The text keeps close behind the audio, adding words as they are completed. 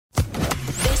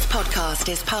podcast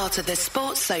is part of the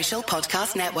Sports Social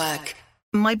Podcast Network.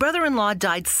 My brother-in-law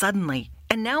died suddenly,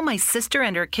 and now my sister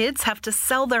and her kids have to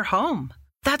sell their home.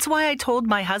 That's why I told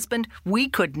my husband we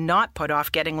could not put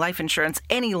off getting life insurance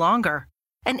any longer.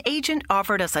 An agent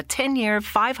offered us a 10-year,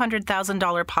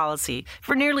 $500,000 policy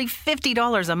for nearly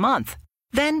 $50 a month.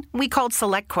 Then we called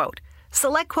SelectQuote.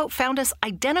 SelectQuote found us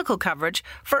identical coverage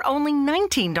for only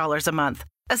 $19 a month,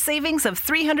 a savings of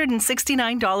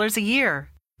 $369 a year.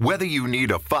 Whether you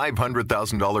need a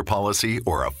 $500,000 policy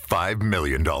or a $5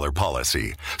 million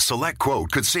policy, SelectQuote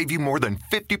could save you more than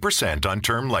 50% on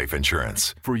term life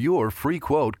insurance. For your free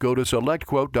quote, go to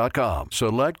SelectQuote.com.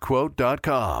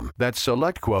 SelectQuote.com. That's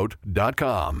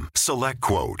SelectQuote.com.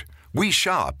 SelectQuote. We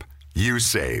shop. You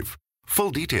save.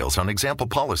 Full details on example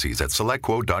policies at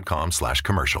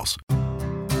SelectQuote.com/commercials.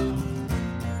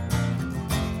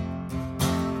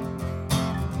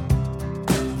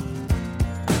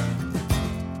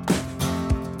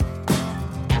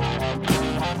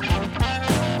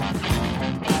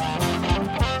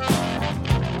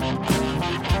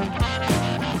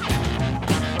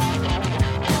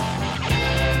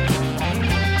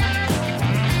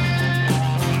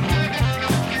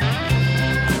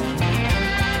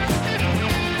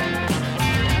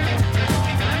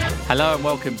 Hello and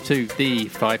welcome to the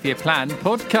 5-Year Plan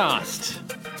podcast.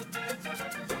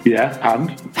 Yeah,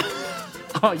 and?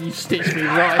 Oh, you stitched me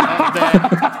right up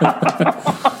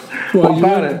there.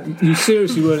 Well, you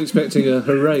seriously weren't expecting a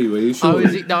hooray, were you? Sure?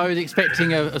 I was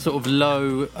expecting a sort of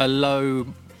low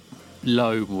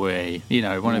way. You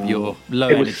know, one of your low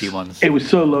energy ones. It was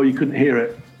so low you couldn't hear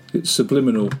it. It's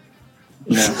subliminal.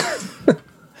 Yeah.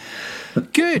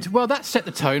 Good. Well, that set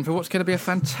the tone for what's going to be a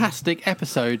fantastic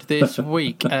episode this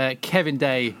week. Kevin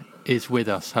Day is with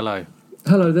us. Hello.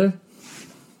 Hello there.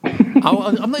 I'm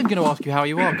not even going to ask you how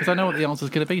you are because I know what the answer is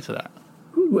going to be to that.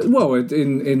 Well,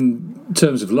 in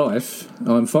terms of life,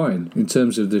 I'm fine. In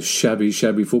terms of the shabby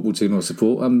football team I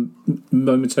support, I'm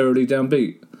momentarily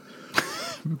downbeat.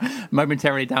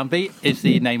 Momentarily Downbeat is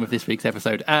the name of this week's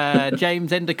episode.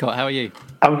 James Endicott, how are you?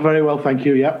 I'm very well, thank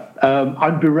you, yeah.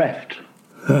 I'm bereft.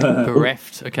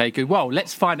 Bereft. Okay, good. Well,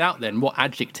 let's find out then what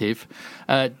adjective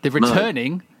the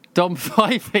returning Dom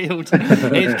Fifield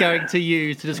is going to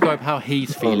use to describe how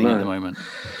he's feeling at the moment.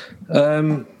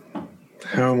 How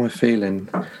am I feeling?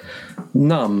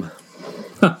 Numb.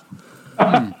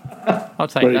 I'll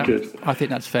take Very that. good. I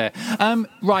think that's fair.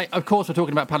 Right, of course, we're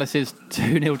talking about Palace's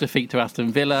 2-0 defeat to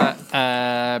Aston Villa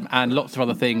and lots of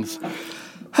other things.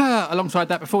 Alongside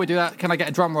that, before we do that, can I get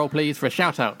a drum roll, please, for a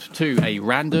shout-out to a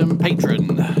random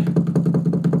patron?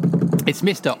 It's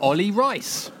Mr. Ollie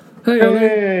Rice. Hey,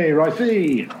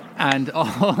 Ricey. And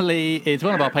Ollie is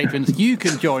one of our patrons. You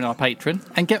can join our patron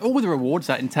and get all the rewards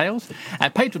that entails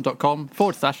at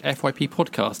patreon.com/FYP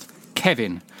podcast.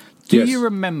 Kevin, do you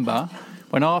remember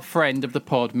when our friend of the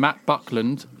pod, Matt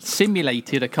Buckland,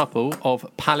 simulated a couple of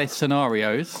Palace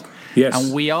scenarios? Yes.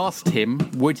 And we asked him,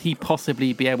 would he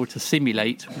possibly be able to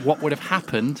simulate what would have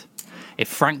happened if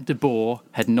Frank de Boer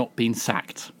had not been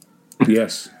sacked?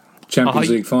 Yes. Champions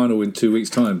League final in 2 weeks'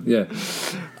 time, yeah.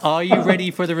 Are you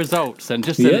ready for the results? And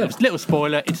just a little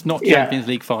spoiler, it's not Champions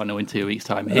League final in 2 weeks'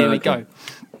 time. Here we go.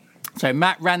 So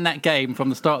Matt ran that game from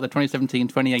the start of the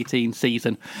 2017-2018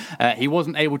 season. He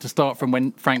wasn't able to start from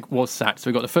when Frank was sacked. So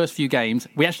we got the first few games.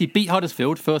 We actually beat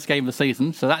Huddersfield, first game of the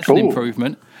season. So that's an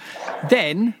improvement.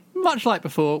 Then, much like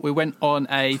before, we went on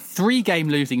a 3-game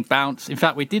losing bounce. In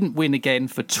fact, we didn't win again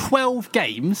for 12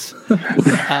 games,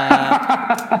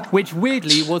 which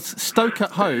weirdly was Stoke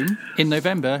at home in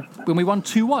November when we won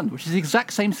 2-1, which is the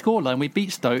exact same scoreline we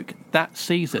beat Stoke that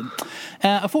season.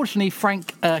 Unfortunately,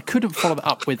 Frank couldn't follow it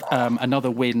up with another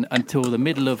win until the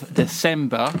middle of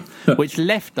December, which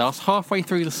left us halfway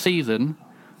through the season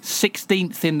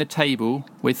 16th in the table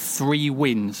with 3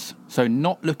 wins. So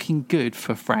not looking good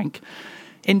for Frank.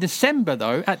 In December,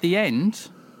 though, at the end,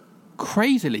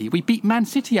 crazily, we beat Man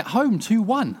City at home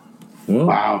 2-1.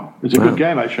 Wow. It was a good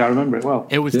game, actually. I remember it well.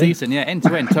 It was decent, end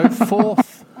to end. So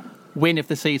 4th win of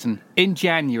the season. In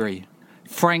January,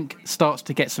 Frank starts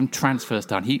to get some transfers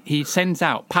done. He sends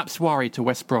out Pap Suarez to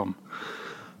West Brom,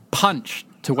 Punch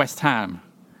to West Ham,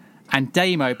 and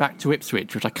Damo back to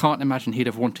Ipswich, which I can't imagine he'd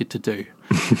have wanted to do.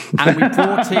 And we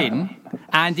brought in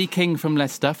Andy King from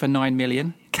Leicester for 9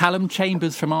 million, Callum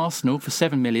Chambers from Arsenal for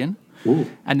 7 million,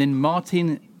 and then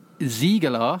Martin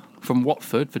Ziegler from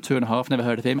Watford for 2.5, never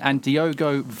heard of him, and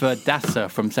Diogo Verdassa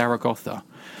from Zaragoza.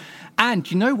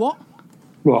 And you know what?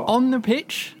 What? On the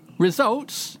pitch,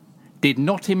 results did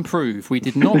not improve. We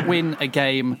did not win a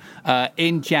game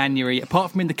in January,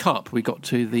 apart from in the Cup. We got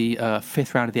to the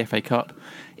 5th round of the FA Cup.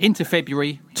 Into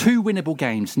February, 2 winnable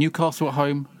games. Newcastle at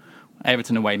home,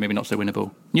 Everton away, maybe not so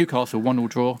winnable. Newcastle 1-0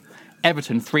 draw.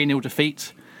 Everton 3-0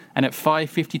 defeat. And at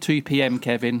 5:52 p.m,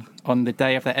 Kevin, on the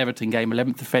day of that Everton game,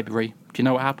 11th of February, do you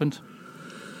know what happened?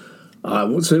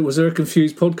 Was there a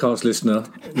confused podcast listener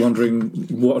wondering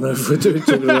what on earth we're doing,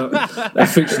 talking about a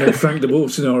fictional Frank de Boer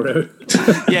scenario?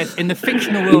 Yes, in the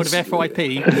fictional world of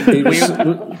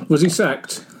FYP... Was he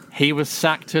sacked? He was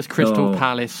sacked as Crystal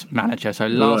Palace manager, so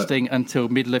lasting until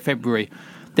middle of February.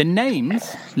 The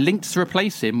names linked to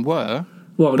replace him were...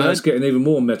 Well, now it's getting even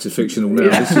more metafictional now.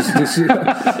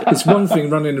 Yeah. It's one thing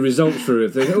running the results through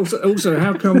everything. Also,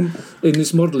 how come in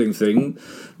this modelling thing,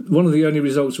 one of the only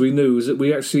results we knew was that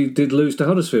we actually did lose to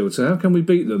Huddersfield. So how can we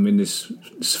beat them in this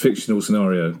fictional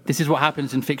scenario? This is what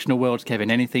happens in fictional worlds,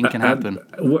 Kevin. Anything can happen.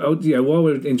 While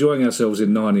we're enjoying ourselves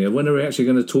in Narnia, when are we actually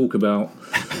going to talk about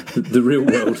the real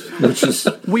world? Which is...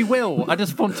 We will. I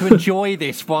just want to enjoy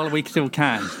this while we still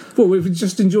can. Well, we've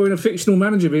just enjoying a fictional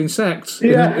manager being sacked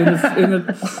in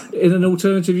an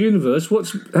alternative universe.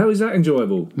 How is that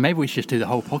enjoyable? Maybe we should do the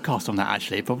whole podcast on that,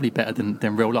 actually. Probably better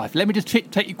than real life. Let me just quickly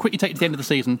take you to the end of the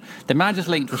season. The managers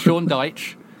linked were Sean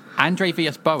Dyche, Andre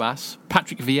Villas-Boas,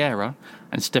 Patrick Vieira,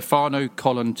 and Stefano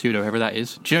Colantuno, whoever that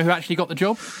is. Do you know who actually got the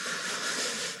job?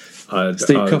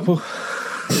 Steve Couple.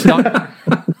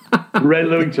 Ray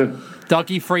Lewington.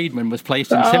 Dougie Friedman was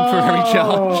placed in temporary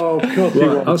charge. Oh, God.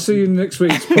 Well, I'll see you in next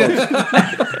week's pod.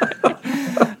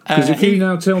 Because if you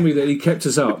now tell me that he kept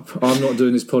us up, I'm not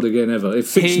doing this pod again ever. If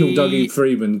fictional Dougie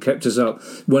Freeman kept us up,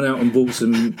 went out and bought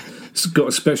got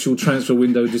a special transfer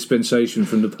window dispensation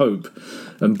from the Pope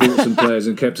and bought some players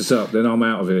and kept us up, then I'm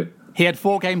out of here. He had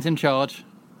 4 games in charge.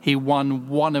 He won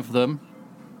one of them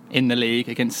in the league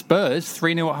against Spurs,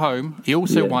 3-0 at home. He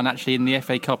also won, actually, in the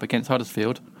FA Cup against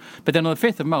Huddersfield. But then on the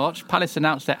 5th of March, Palace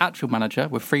announced their actual manager,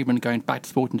 with Freeman going back to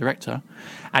sporting director,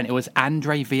 and it was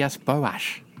Andre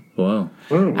Villas-Boas. Wow.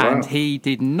 And he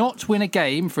did not win a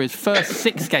game for his first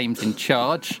 6 games in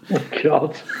charge. Oh,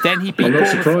 God. Then he beat I'm not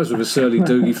Bournemouth. surprised with a surly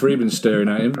Dougie Freeman staring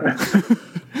at him,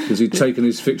 because he'd taken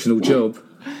his fictional job.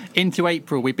 Into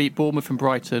April, we beat Bournemouth and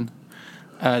Brighton.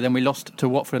 Then we lost to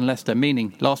Watford and Leicester,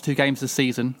 meaning last 2 games of the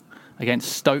season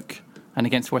against Stoke and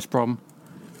against West Brom,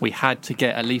 we had to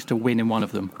get at least a win in one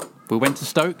of them. We went to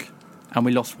Stoke and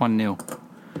we lost 1-0.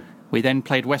 We then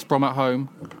played West Brom at home.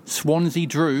 Swansea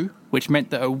drew, which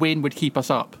meant that a win would keep us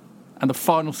up. And the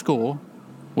final score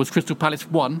was Crystal Palace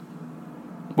 1,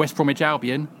 West Bromwich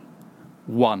Albion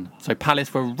 1. So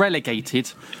Palace were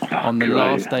relegated on the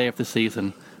last day of the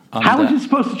season. How is it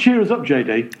supposed to cheer us up,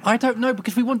 JD? I don't know,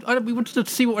 because we wanted to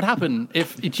see what would happen. Do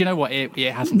you know what? It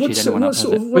hasn't cheered anyone up, has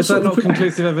it? Was that not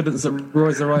conclusive evidence that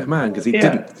Roy's the right man? Because he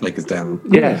didn't take us down.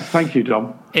 Yes, thank you,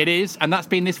 Dom. It is, and that's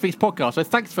been this week's podcast. So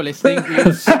thanks for listening.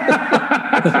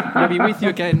 We'll be with you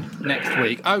again next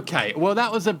week. Okay, well,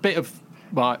 that was a bit of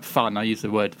fun. I use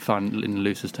the word fun in the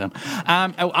loosest term.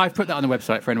 I've put that on the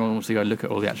website for anyone who wants to go and look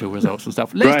at all the actual results and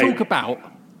stuff. Let's talk about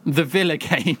the Villa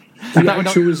game. The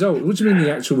actual result? What do you mean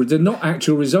the actual? They're not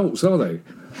actual results, are they?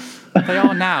 They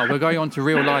are now. We're going on to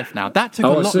real life now. That took a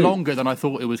lot longer than I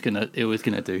thought it was gonna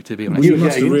do, to be honest. You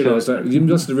must have realised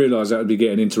that would be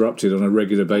getting interrupted on a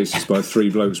regular basis by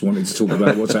 3 blokes wanting to talk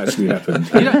about what's actually happened.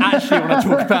 You don't actually want to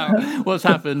talk about what's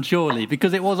happened, surely,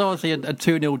 because it was obviously a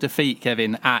 2-0 defeat,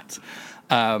 Kevin, at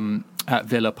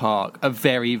Villa Park. A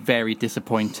very, very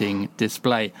disappointing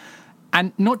display.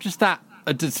 And not just that,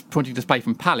 a disappointing display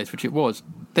from Palace, which it was.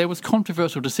 There was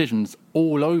controversial decisions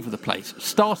all over the place,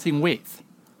 starting with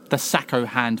the Sacco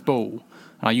handball.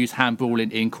 And I use handball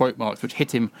in quote marks, which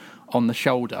hit him on the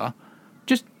shoulder.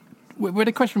 Just, we had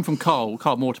a question from Carl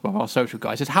Mortimer, our social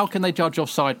guy, says, how can they judge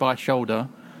offside by a shoulder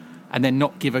and then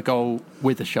not give a goal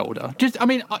with a shoulder?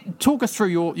 Talk us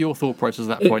through your thought process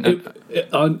at that point.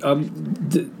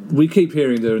 We keep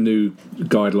hearing there are new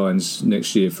guidelines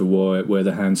next year for where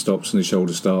the hand stops and the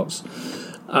shoulder starts.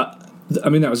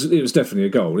 It was definitely a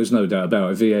goal. There's no doubt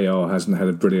about it. VAR hasn't had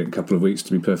a brilliant couple of weeks,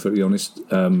 to be perfectly honest.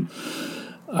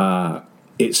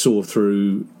 It saw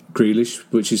through Grealish,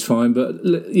 which is fine, but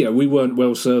we weren't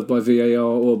well served by VAR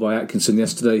or by Atkinson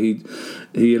yesterday.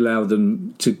 He allowed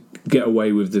them to get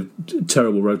away with the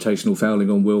terrible rotational fouling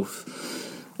on Wilf.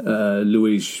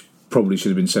 Luis probably should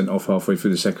have been sent off halfway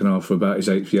through the second half for about his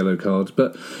 8th yellow card.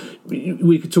 But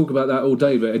we could talk about that all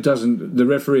day, but it doesn't. The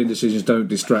refereeing decisions don't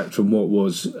distract from what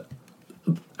was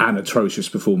an atrocious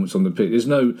performance on the pitch. There's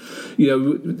no,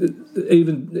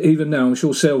 even now, I'm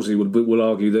sure Selzy will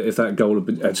argue that if that goal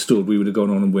had stood, we would have gone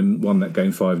on and won that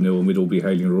game 5-0, and we'd all be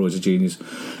hailing Roy as a genius.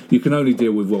 You can only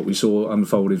deal with what we saw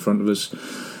unfold in front of us.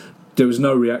 There was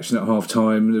no reaction at half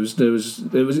time. It was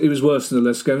worse than the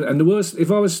Leicester game. And the worst,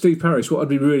 if I was Steve Parish, what I'd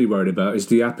be really worried about is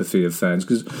the apathy of fans,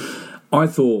 because I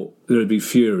thought there would be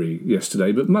fury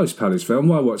yesterday, but most Palace fans,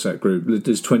 my WhatsApp group,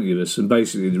 there's 20 of us, and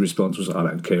basically the response was, I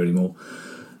don't care anymore.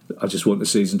 I just want the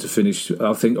season to finish.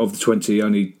 I think of the 20,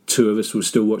 only 2 of us were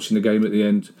still watching the game at the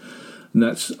end. And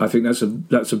I think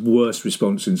that's a worse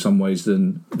response in some ways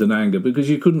than anger, because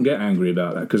you couldn't get angry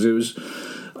about that, because it was.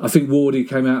 I think Wardy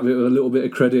came out of it with a little bit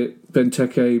of credit,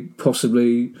 Benteke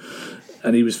possibly,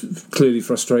 and he was clearly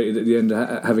frustrated at the end,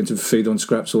 having to feed on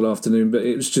scraps all afternoon. But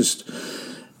it was just.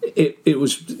 It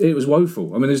was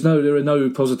woeful. I mean, there are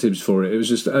no positives for it. It was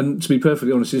just, and to be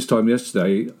perfectly honest, this time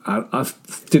yesterday, I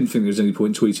didn't think there was any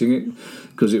point in tweeting it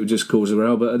because it would just cause a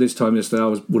row. But at this time yesterday,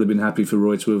 would have been happy for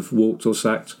Roy to have walked or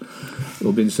sacked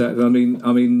or been sacked. I meant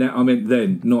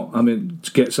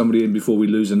to get somebody in before we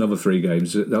lose another 3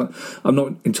 games. I'm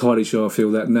not entirely sure I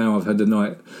feel that now. I've had the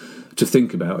night to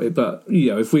think about it, but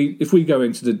if we go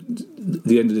into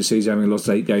the end of the season having lost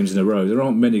 8 games in a row, there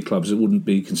aren't many clubs that wouldn't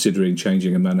be considering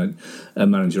changing a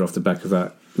manager off the back of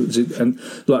that. And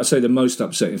like I say, the most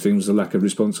upsetting thing was the lack of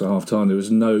response at half time. There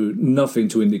was nothing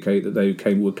to indicate that they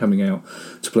were coming out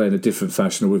to play in a different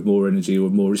fashion or with more energy or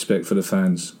with more respect for the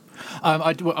fans.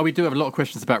 We do have a lot of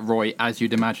questions about Roy, as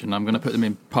you'd imagine. I'm going to put them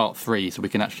in part 3 so we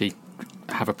can actually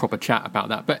have a proper chat about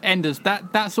that. But Enders,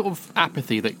 that sort of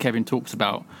apathy that Kevin talks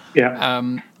about,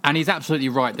 and he's absolutely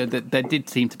right that there did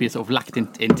seem to be a sort of lack of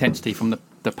intensity from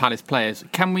the Palace players.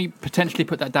 Can we potentially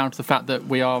put that down to the fact that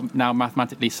we are now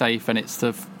mathematically safe and it's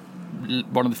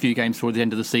one of the few games toward the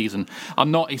end of the season? I'm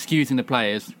not excusing the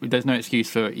players. There's no excuse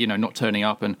for not turning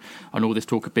up and all this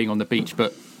talk of being on the beach,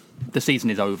 but the season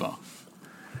is over.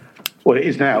 Well, it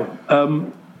is now.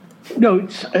 No,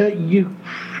 it's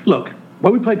look.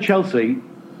 When we played Chelsea,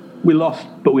 we lost,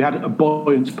 but we had a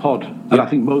buoyant pod, and I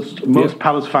think most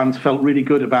Palace fans felt really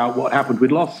good about what happened.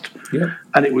 We'd lost,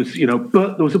 and it was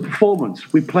but there was a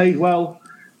performance. We played well.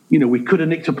 We could have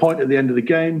nicked a point at the end of the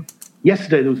game.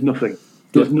 Yesterday there was nothing.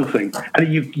 There was nothing,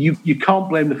 and you can't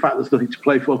blame the fact there's nothing to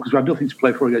play for, because we had nothing to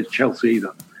play for against Chelsea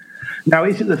either. Now,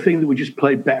 is it the thing that we just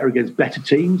played better against better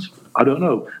teams? I don't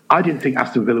know. I didn't think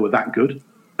Aston Villa were that good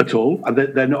at all, and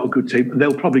they're not a good team.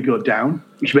 They'll probably go down,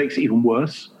 which makes it even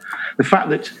worse. The fact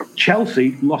that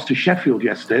Chelsea lost to Sheffield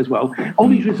yesterday as well, all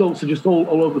these results are just all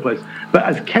over the place. But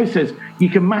as Kev says, you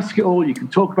can mask it all, you can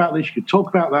talk about this, you can talk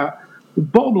about that. The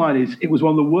bottom line is, it was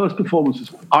one of the worst performances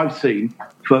I've seen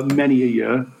for many a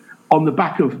year, on the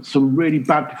back of some really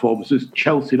bad performances,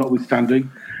 Chelsea notwithstanding.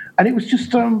 And it was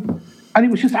just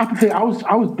apathy. I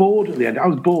was bored at the end. I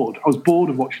was bored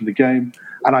of watching the game.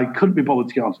 And I couldn't be bothered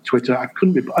to get onto Twitter.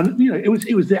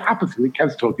 It was the apathy that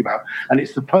Kev's talking about, and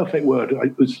it's the perfect word.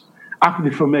 It was apathy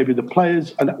from maybe the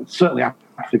players, and certainly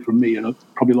apathy from me, and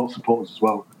probably a lot of supporters as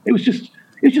well. It was just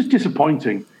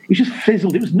disappointing. It just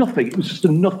fizzled. It was nothing. It was just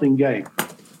a nothing game.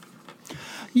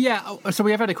 Yeah. So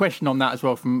we have had a question on that as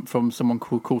well from someone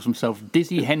who calls himself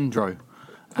Dizzy Hendro.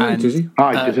 Hi, Dizzy.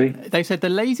 Hi, Dizzy. They said the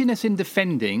laziness in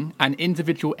defending and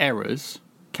individual errors.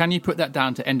 Can you put that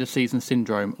down to end-of-season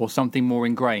syndrome or something more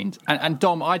ingrained? And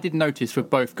Dom, I did notice for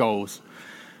both goals,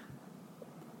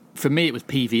 for me it was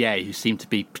PVA who seemed to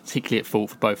be particularly at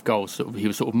fault for both goals. He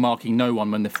was sort of marking no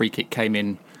one when the free kick came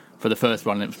in for the first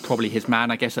one. And it was probably his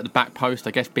man, I guess, at the back post.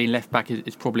 I guess being left back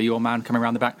is probably your man coming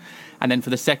around the back. And then for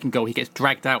the second goal, he gets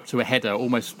dragged out to a header,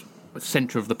 almost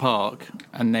centre of the park.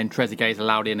 And then Trezeguet is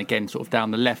allowed in again, sort of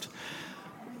down the left.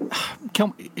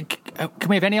 Can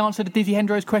we have any answer to Dizzy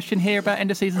Hendro's question here about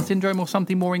end-of-season syndrome or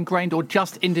something more ingrained, or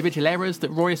just individual errors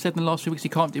that Roy has said in the last few weeks he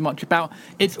can't do much about?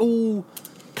 It's all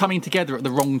coming together at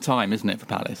the wrong time, isn't it, for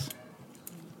Palace?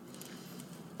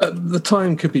 The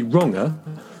time could be wronger.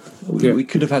 We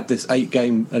could have had this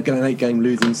 8-game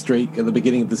losing streak at the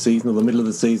beginning of the season or the middle of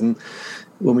the season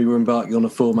when we were embarking on a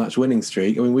 4-match winning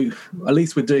streak. I mean, at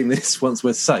least we're doing this once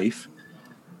we're safe.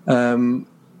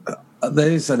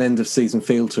 There's an end-of-season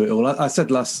feel to it all. I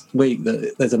said last week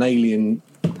that there's an alien.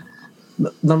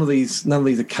 None of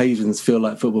these occasions feel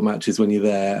like football matches when you're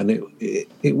there, and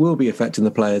it will be affecting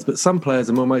the players. But some players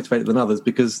are more motivated than others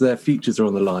because their futures are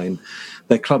on the line,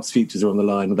 their club's futures are on the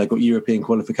line, and they've got European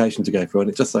qualification to go for. And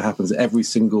it just so happens that every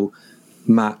single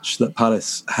match that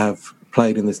Palace have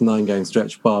played in this 9-game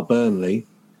stretch, bar Burnley,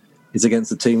 is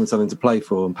against a team with something to play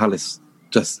for. And Palace,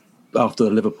 just after the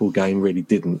Liverpool game, really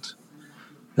didn't.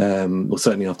 Or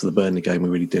certainly after the Burnley game, we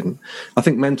really didn't. I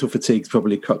think mental fatigue's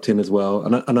probably crept in as well.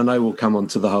 And I know we'll come on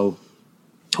to the whole,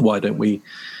 why don't we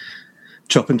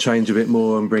chop and change a bit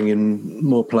more and bring in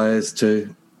more players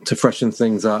to freshen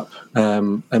things up?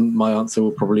 And my answer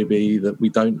will probably be that we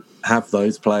don't have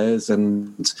those players.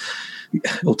 And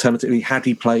alternatively, had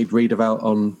he started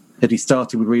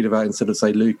with Riedewald instead of,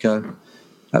 say, Luca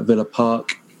at Villa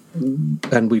Park,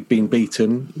 and we've been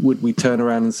beaten, would we turn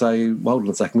around and say, well, hold on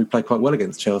a second, we played quite well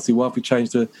against Chelsea, why have we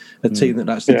changed to a team that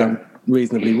actually done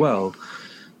reasonably well?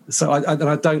 So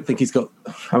I don't think he's got.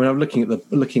 I mean, I'm looking at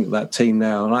that team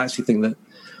now, and I actually think that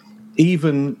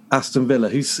even Aston Villa,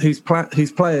 whose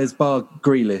players bar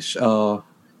Grealish are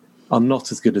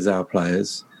not as good as our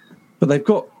players, but they've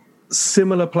got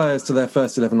similar players to their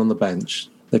first 11 on the bench.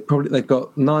 They've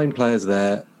got 9 players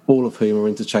there, all of whom are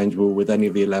interchangeable with any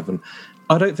of the 11.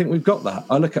 I don't think we've got that.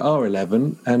 I look at our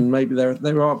 11, and maybe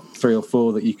there are 3 or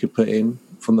 4 that you could put in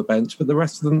from the bench, but the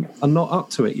rest of them are not up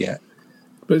to it yet.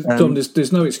 But Tom,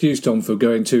 there's no excuse, Tom, for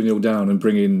going 2-0 down and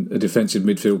bringing a defensive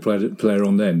midfield player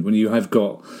on then when you have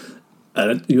got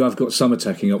some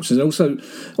attacking options. Also,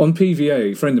 on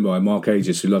PVA, a friend of mine, Mark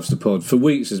Aegis, who loves the pod, for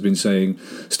weeks has been saying,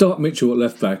 start Mitchell at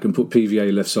left back and put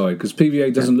PVA left side, because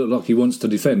PVA doesn't look like he wants to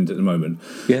defend at the moment.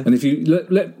 Yeah. And if you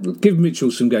give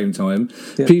Mitchell some game time,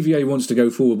 PVA wants to go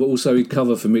forward, but also he'd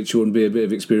cover for Mitchell and be a bit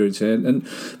of experience here.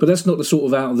 But that's not the sort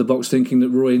of out-of-the-box thinking that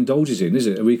Roy indulges in, is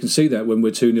it? And we can see that when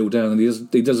we're 2-0 down and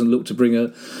he doesn't look to bring a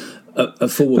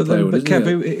forward player. But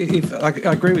Kev,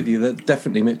 I agree with you that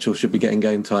definitely Mitchell should be getting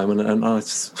game time, and I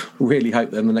really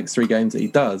hope that in the next 3 games that he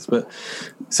does. But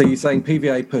so you're saying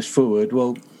PVA push forward?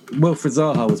 Well, Wilfred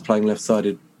Zaha was playing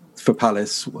left-sided for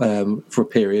Palace for a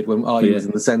period when Ayew was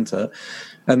in the centre,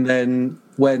 and then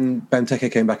when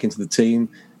Benteke came back into the team,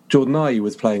 Jordan Ayew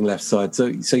was playing left side. So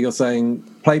you're saying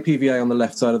play PVA on the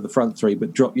left side of the front 3,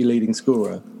 but drop your leading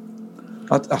scorer.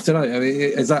 I don't know. I mean,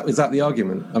 is that the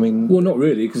argument? I mean, well, not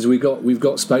really, because we've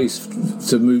got space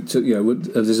to move to.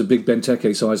 There's a big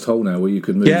Benteke-sized hole now where you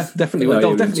can move. Yeah, definitely.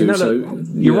 Well,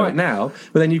 definitely. You're right now,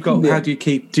 but then you've got. How do you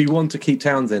keep? Do you want to keep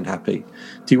Townsend happy?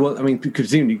 Do you want? I mean,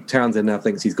 presumably Townsend now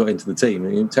thinks he's got into the team.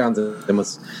 I mean, Townsend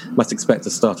must expect to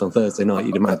start on Thursday night.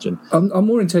 You'd imagine. I'm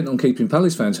more intent on keeping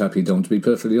Palace fans happy, Don. To be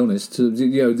perfectly honest,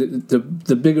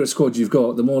 the bigger a squad you've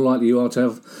got, the more likely you are to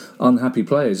have unhappy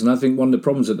players. And I think one of the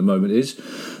problems at the moment is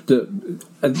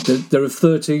that there are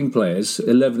 13 players,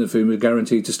 11 of whom are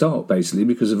guaranteed to start, basically,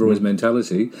 because of Roy's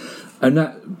mentality. And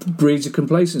that breeds a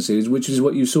complacency, which is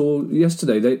what you saw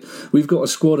yesterday. We've got a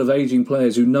squad of ageing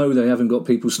players who know they haven't got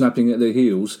people snapping at their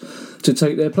heels to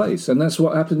take their place. And that's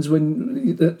what happens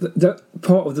when that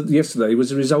part of yesterday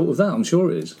was a result of that, I'm sure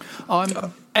it is.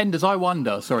 Enders, I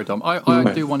wonder, sorry Tom,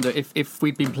 I do wonder if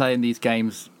we'd been playing these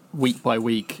games week by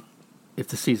week, if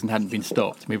the season hadn't been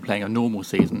stopped, we were playing a normal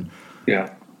season,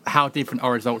 how different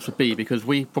our results would be, because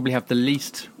we probably have the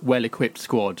least well-equipped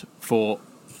squad for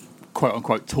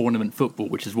quote-unquote tournament football,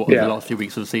 which is what the last few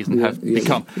weeks of the season have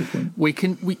become. You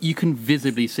can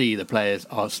visibly see the players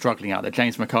are struggling out there.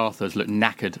 James MacArthur's looked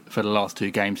knackered for the last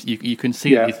 2 games. You can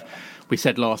see we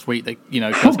said last week that,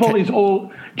 football is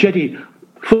all, Jeddy,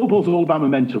 football's all about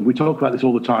momentum. We talk about this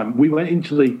all the time. We went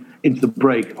into the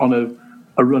break on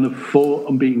a run of 4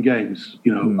 unbeaten games,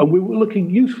 and we were looking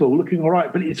useful, looking all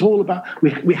right, but it's all about,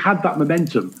 we had that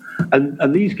momentum.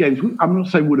 And these games, I'm not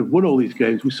saying we would have won all these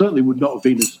games, we certainly would not have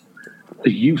been as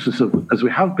useless as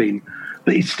we have been,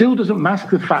 but it still doesn't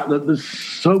mask the fact that there's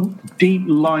so deep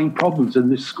lying problems in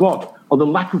this squad, or the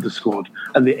lack of the squad,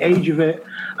 and the age of it.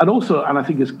 And also, and I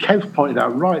think as Kev pointed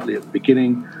out rightly at the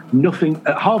beginning, nothing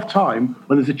at half-time,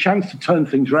 when there's a chance to turn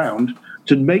things round,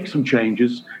 to make some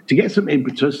changes, to get some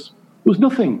impetus, there was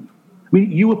nothing. I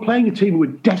mean, you were playing a team who were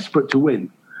desperate to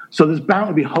win. So there's bound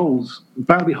to be holes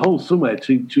somewhere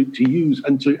to use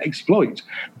and to exploit.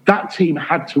 That team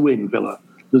had to win, Villa.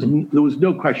 There was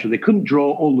no question. They couldn't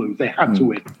draw or lose. They had to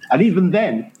win. And even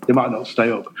then, they might not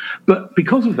stay up. But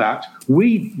because of that,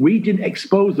 we didn't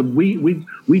expose them. We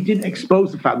didn't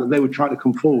expose the fact that they were trying to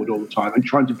come forward all the time and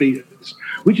trying to beat us.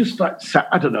 We just,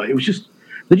 I don't know, it was just...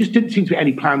 There just didn't seem to be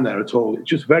any plan there at all. It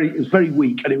was very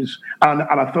weak, and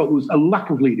I felt there was a lack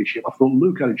of leadership. I thought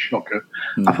Luke had a shocker.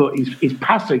 I thought his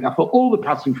passing. I thought all the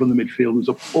passing from the midfield was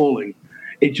appalling.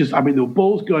 There were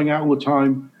balls going out all the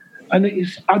time, and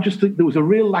I just think there was a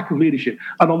real lack of leadership.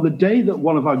 And on the day that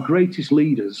one of our greatest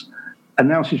leaders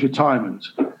announced his retirement,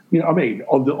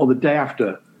 or the day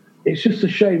after, it's just a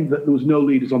shame that there was no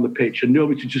leaders on the pitch and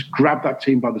nobody to just grab that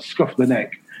team by the scruff of the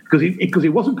neck, because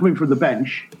it wasn't coming from the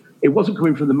bench. It wasn't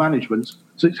coming from the management,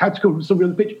 so it's had to come from somebody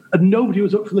on the pitch, and nobody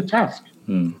was up for the task.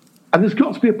 And there's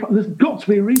got to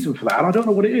be a reason for that, and I don't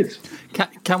know what it is.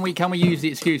 Can we use the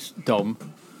excuse, Dom?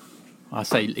 I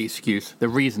say excuse, the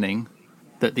reasoning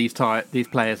that these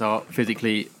players are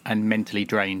physically and mentally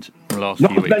drained from the last few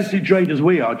weeks. Not as mentally drained as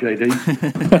we are, JD.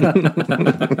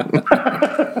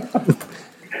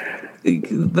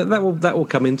 That will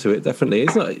come into it, definitely.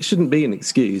 It shouldn't be an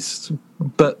excuse,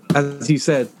 but as you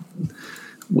said,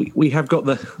 we have got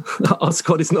our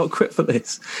squad is not equipped for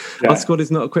this. Yeah. Our squad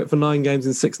is not equipped for 9 games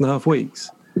in 6.5 weeks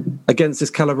against this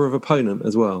calibre of opponent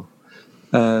as well.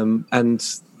 And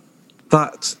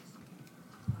that...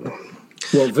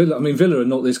 Well, Villa are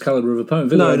not this calibre of opponent.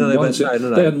 Villa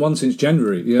they hadn't won since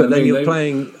January. But then you're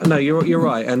playing... No, you're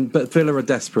right. But Villa are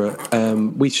desperate.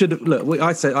 We should have... Look,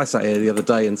 I sat here the other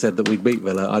day and said that we'd beat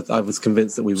Villa. I was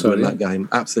convinced that we would win that game.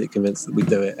 Absolutely convinced that we'd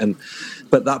do it.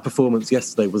 But that performance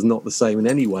yesterday was not the same in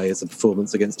any way as the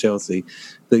performance against Chelsea.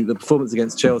 The performance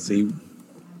against Chelsea,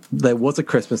 there was a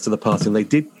crispness to the passing. They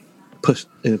did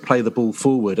play the ball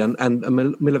forward, and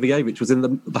Milivojevic was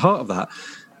in the heart of that.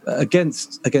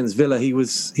 Against Villa, he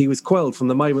was quelled from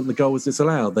the moment the goal was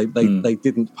disallowed. They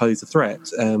didn't pose a threat.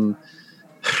 It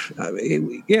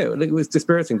was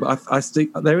dispiriting. But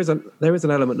there is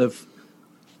an element of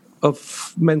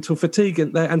mental fatigue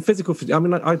and physical fatigue. I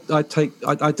mean,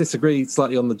 I disagree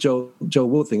slightly on the Joel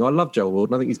Ward thing. I love Joel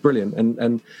Ward, and I think he's brilliant.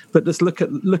 But just look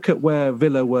at where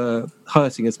Villa were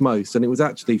hurting us most, and it was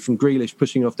actually from Grealish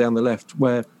pushing off down the left,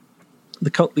 where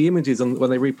the images when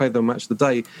they replay the match of the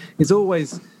day is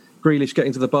always Grealish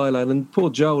getting to the byline, and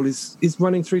poor Joel is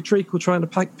running through treacle trying to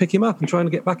pick him up and trying to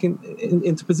get back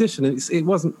into position. And it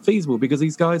wasn't feasible because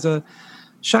these guys are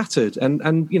shattered.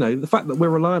 And the fact that we're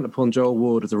reliant upon Joel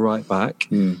Ward as a right back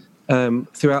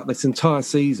throughout this entire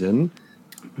season,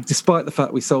 despite the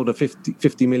fact we sold a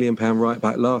 £50 million right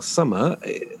back last summer,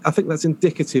 I think that's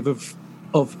indicative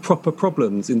of proper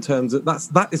problems in terms of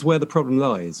that is where the problem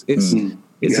lies. It's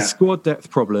a squad depth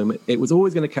problem. It was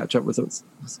always going to catch up with us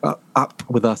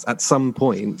at some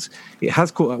point. It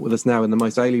has caught up with us now in the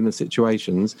most alien of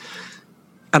situations,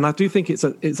 and I do think it's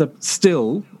a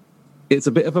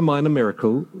bit of a minor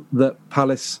miracle that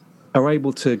Palace are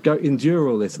able to endure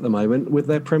all this at the moment with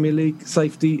their Premier League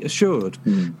safety assured,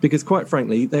 because quite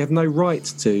frankly, they have no right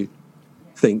to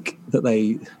think that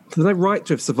there's no right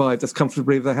to have survived as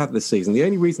comfortably as they have this season. The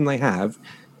only reason they have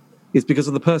is because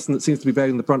of the person that seems to be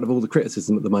bearing the brunt of all the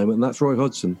criticism at the moment, and that's Roy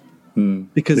Hodgson.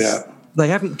 Because they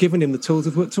haven't given him the tools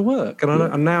of work to work. And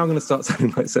I'm now going to start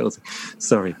sounding like Chelsea.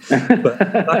 Sorry.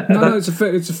 But no, it's a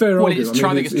fair argument. It's true,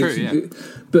 I think it's true,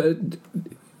 But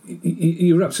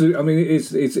you're absolutely... I mean,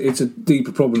 it's a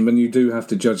deeper problem, and you do have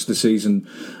to judge the season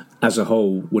as a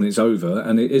whole when it's over,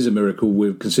 and it is a miracle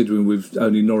considering we've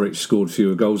only Norwich scored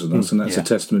fewer goals than us, and that's a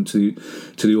testament to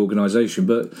the organisation.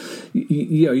 But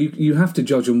you have to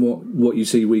judge on what you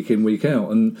see week in, week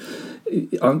out. And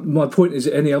my point is,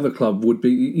 any other club would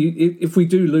be, if we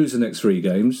do lose the next 3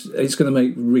 games, it's going to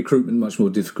make recruitment much more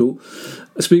difficult.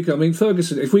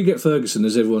 Ferguson, if we get Ferguson,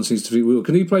 as everyone seems to think,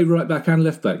 can he play right back and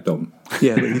left back, Dom?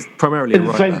 Yeah, but he's primarily in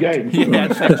the same game.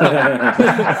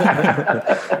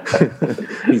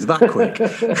 He's that quick.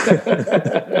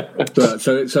 But,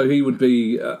 so he would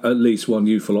be at least one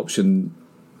youthful option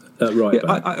right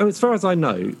back. As far as I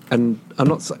know, and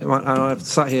I've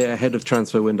sat here ahead of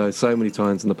transfer windows so many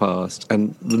times in the past,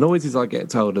 and the noises I get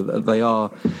told are that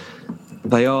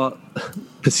they are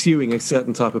pursuing a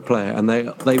certain type of player, and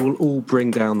they will all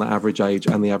bring down the average age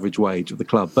and the average wage of the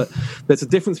club. But there's a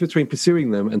difference between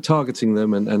pursuing them and targeting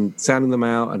them and sounding them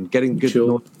out and getting good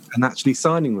and actually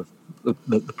signing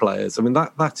the players. I mean,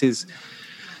 that is...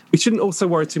 We shouldn't also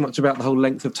worry too much about the whole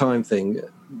length of time thing.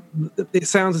 It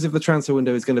sounds as if the transfer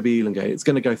window is going to be elongated. It's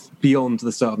going to go beyond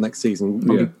the start of next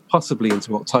season, possibly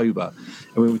into October.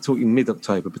 I mean, we're talking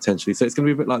mid-October potentially. So it's going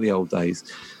to be a bit like the old days,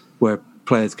 where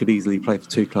players could easily play for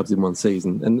 2 clubs in one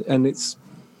season. And it's,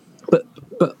 but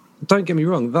don't get me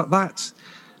wrong. That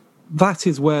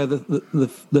is where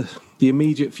the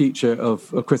immediate future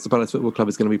of Crystal Palace Football Club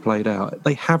is going to be played out.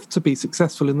 They have to be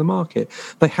successful in the market.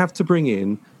 They have to bring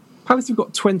in. Palace have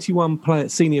got 21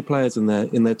 senior players in their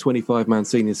 25-man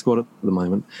senior squad at the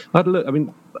moment.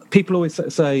 People always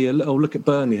say, look at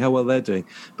Burnley, how well they're doing.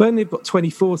 Burnley have got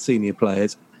 24 senior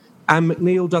players, and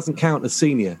McNeil doesn't count as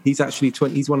senior. He's actually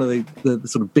he's one of the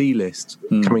sort of B list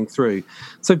coming through.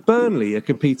 So Burnley are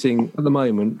competing at the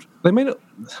moment. They may not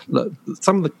look,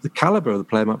 some of the calibre of the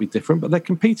player might be different, but they're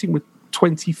competing with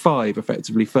 25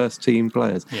 effectively first team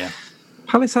players. Yeah.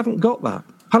 Palace haven't got that.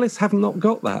 Palace have not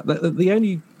got that. The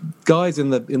only guys in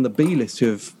the B list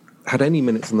who have had any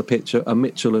minutes on the pitch are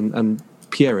Mitchell and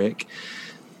Pierrick,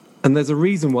 and there's a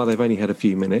reason why they've only had a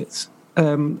few minutes.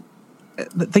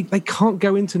 They can't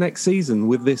go into next season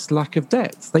with this lack of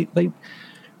depth.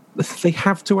 They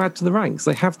have to add to the ranks.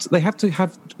 They have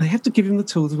to give him the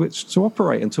tools with which to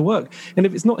operate and to work. And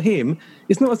if it's not him,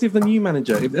 it's not as if the new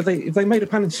manager, if they made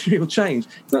a managerial change,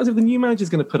 it's not as if the new manager is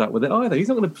going to put up with it either. He's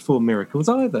not going to perform miracles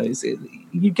either.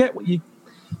 You get what you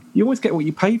you always get what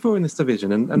you pay for in this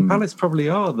division, and Palace probably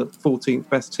are the 14th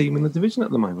best team in the division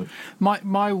at the moment.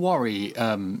 My worry,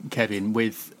 Kevin,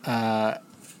 with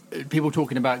people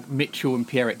talking about Mitchell and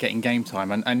Pierrot getting game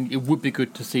time, and it would be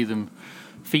good to see them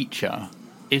feature,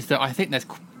 is that I think there's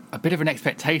a bit of an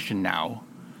expectation now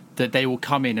that they will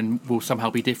come in and will somehow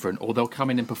be different, or they'll come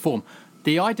in and perform.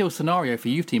 The ideal scenario for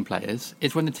youth team players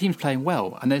is when the team's playing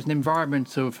well and there's an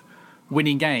environment of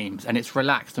winning games and it's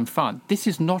relaxed and fun. This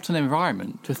is not an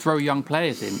environment to throw young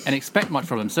players in and expect much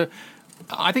from them. So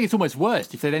I think it's almost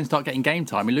worse if they then start getting game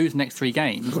time. We lose the next 3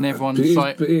 games and everyone's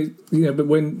like... But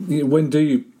when do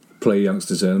you play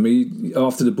youngsters in? I mean,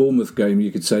 after the Bournemouth game,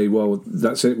 you could say, well,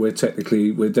 that's it. We're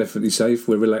definitely safe.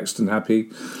 We're relaxed and happy.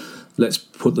 Let's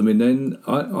put them in then.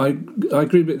 I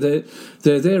agree, but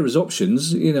they're there as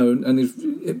options, and if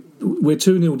we're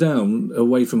 2-0 down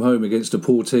away from home against a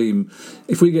poor team,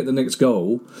 if we get the next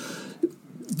goal,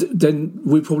 then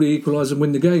we probably equalise and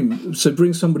win the game. So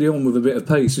bring somebody on with a bit of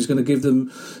pace who's going to give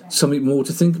them something more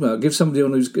to think about. Give somebody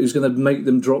on who's going to make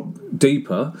them drop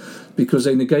deeper, because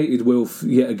they negated Wilf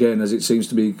yet again, as it seems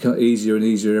to be easier and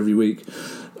easier every week.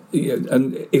 Yeah,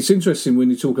 and it's interesting when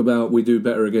you talk about we do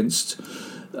better against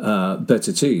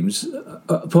better teams.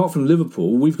 Apart from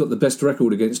Liverpool, we've got the best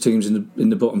record against teams in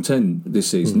the bottom 10 this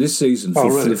season. This season,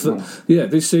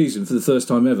 this season for the first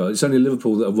time ever, it's only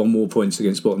Liverpool that have won more points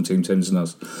against bottom team teams than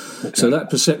us. Okay. So that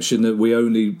perception that we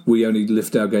only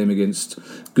lift our game against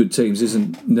good teams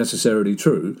isn't necessarily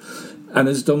true. And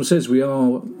as Dom says, we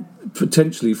are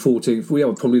potentially 14th. We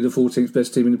are probably the 14th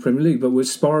best team in the Premier League, but we're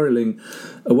spiralling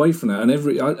away from that. And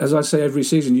as I say, every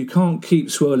season, you can't keep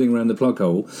swirling around the plug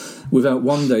hole without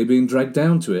one day being dragged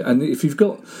down to it. And if you've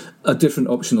got a different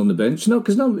option on the bench,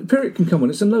 because Pirrot can come on.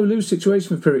 It's a no-lose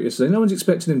situation for Pirrot yesterday. No one's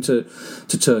expecting him to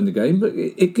turn the game, but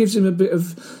it gives him a bit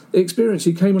of experience.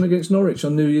 He came on against Norwich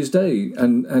on New Year's Day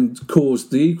and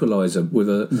caused the equaliser with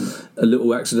a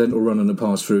little accidental run on a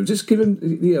pass through. Just give him,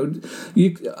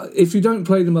 if you don't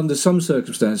play them under some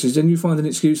circumstances, then you find an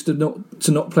excuse to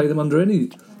not play them under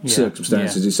any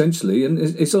circumstances, essentially. And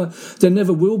it's like there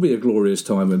never will be a glorious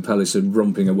time when Palace are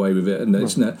romping away with it, and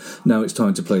it's now it's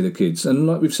time to play the kids. And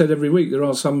like we've said every week, there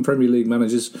are some Premier League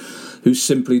managers who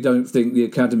simply don't think the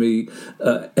academy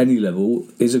at any level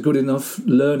is a good enough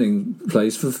learning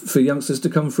place for youngsters to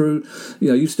come through.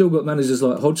 You've still got managers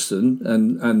like Hodgson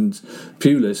and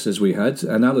Pulis, as we had,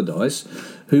 and Allardyce,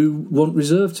 who want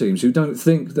reserve teams, who don't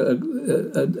think that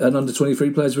an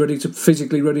under-23 player is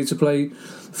physically ready to play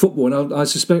football. And I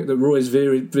suspect that Roy's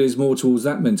veers more towards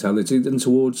that mentality than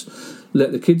towards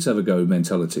let the kids have a go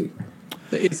mentality.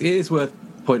 It is worth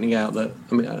pointing out that,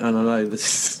 and I know this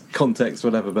is context,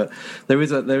 whatever, but there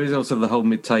is also the whole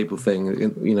mid-table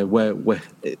thing, where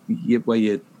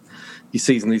your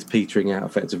season is petering out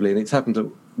effectively, and it's happened at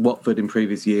Watford in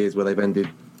previous years where they've ended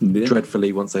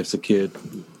dreadfully once they've secured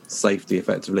safety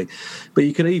effectively. But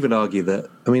you could even argue that,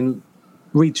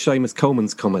 read Seamus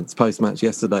Coleman's comments post-match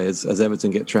yesterday as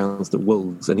Everton get trounced at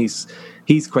Wolves, and he's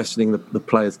questioning the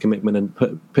players' commitment and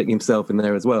putting himself in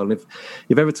there as well. And if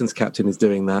Everton's captain is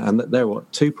doing that, and they're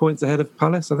 2 points ahead of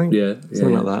Palace, I think,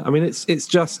 something like that. It's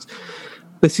just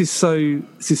this is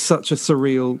such a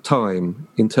surreal time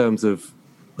in terms of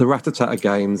the rat-a-tat of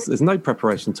games. There's no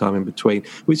preparation time in between,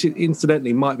 which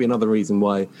incidentally might be another reason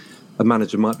why a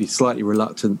manager might be slightly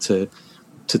reluctant to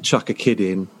chuck a kid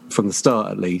in from the start,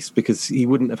 at least, because he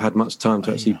wouldn't have had much time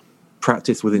to actually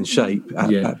practice within shape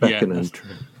at Beckenham.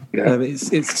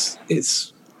 It's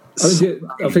I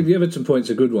think the Everton point's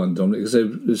a good one, Dominic, because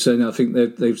they're saying, I think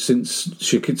they've since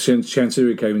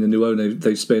Chansiri came in, the new owner,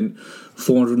 they've spent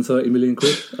 430 million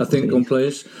quid, I think, on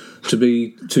players to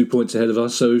be 2 points ahead of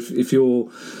us. So if you're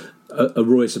a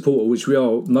Roy supporter, which we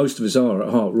are, most of us are at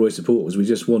heart Roy supporters,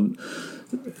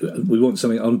 we want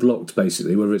something unblocked,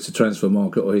 basically, whether it's a transfer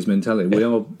market or his mentality. We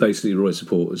are basically Roy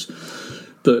supporters.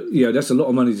 But, that's a lot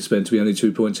of money to spend to be only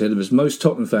 2 points ahead of us. Most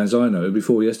Tottenham fans I know,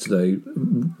 before yesterday,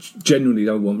 genuinely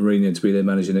don't want Mourinho to be their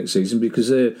manager next season because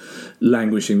they're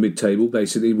languishing mid-table,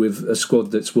 basically, with a squad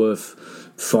that's worth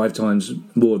 5 times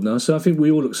more than us. So I think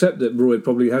we all accept that Roy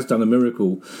probably has done a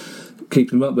miracle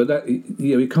keeping him up, but that,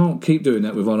 he can't keep doing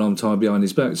that with one arm tied behind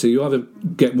his back. So you either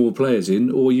get more players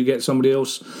in or you get somebody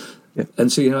else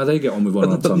and see how they get on with one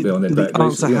arm tied behind their back. The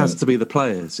answer has to be the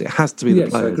players. It has to be the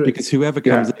players, because whoever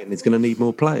comes in is going to need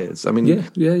more players.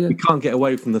 We can't get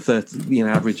away from the 30,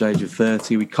 average age of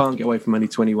 30. We can't get away from only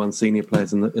 21 senior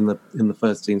players in the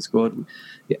first team squad.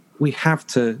 They have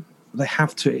to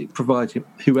provide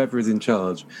whoever is in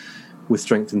charge with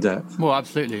strength and depth. Well,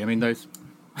 absolutely.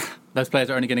 Those players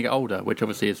are only going to get older, which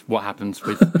obviously is what happens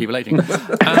with people aging.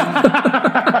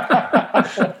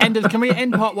 Enders, can we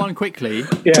end part one quickly?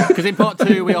 Yeah. Because in part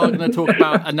two, we are going to talk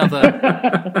about another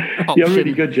option. You're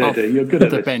really good, JD. You're good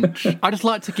at the this. bench. I just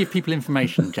like to give people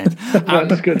information, James.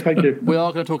 That's good, thank you. We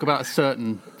are going to talk about a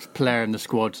certain player in the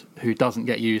squad who doesn't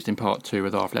get used in part two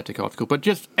with our Athletic article. But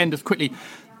just, Enders, quickly,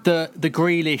 the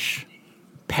Grealish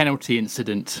penalty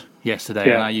incident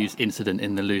yesterday, and I use incident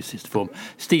in the loosest form.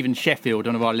 Stephen Sheffield,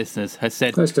 one of our listeners, has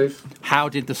said, Hi, Steve. How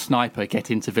did the sniper get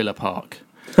into Villa Park?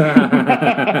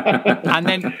 And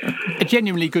then a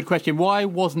genuinely good question: why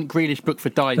wasn't Grealish booked for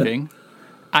diving?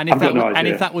 And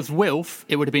if that was Wilf,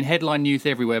 it would have been headline news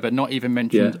everywhere, but not even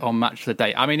mentioned on Match of the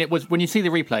Day. I mean, it was, when you see the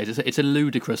replays, it's a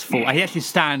ludicrous fall. He actually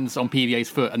stands on PVA's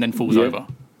foot and then falls over.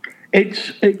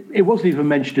 It wasn't even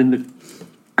mentioned in the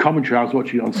commentary I was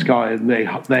watching on Sky, and they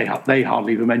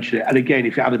hardly even mentioned it. And again,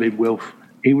 if it had been Wilf,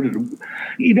 he would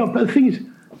have. But the thing is,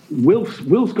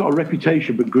 Wilf's got a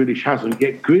reputation, but Grealish hasn't.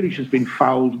 Yet Grealish has been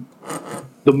fouled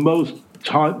the most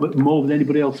time, but more than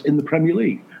anybody else in the Premier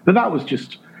League. But that was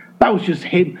just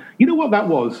him. You know what that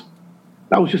was?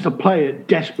 That was just a player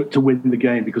desperate to win the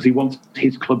game because he wants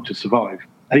his club to survive,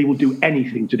 and he will do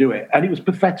anything to do it. And it was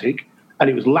pathetic, and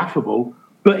it was laughable.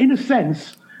 But in a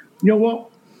sense, you know what?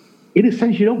 In a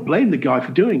sense, you don't blame the guy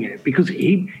for doing it because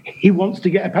he wants to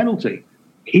get a penalty.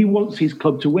 He wants his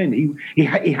club to win. He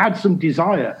had some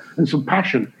desire and some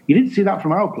passion. You didn't see that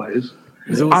from our players.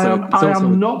 I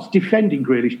am not defending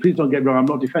Grealish. Please don't get me wrong. I'm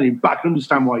not defending him, but I can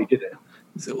understand why he did it.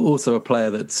 He's also a player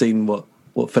that's seen what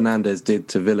Fernandes did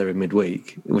to Villa in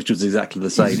midweek, which was exactly the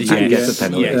same, and gets a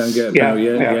penalty.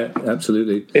 Yeah,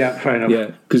 absolutely. Yeah, fair enough.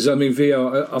 Yeah, because I mean,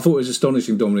 VR. I thought it was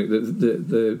astonishing, Dominic, that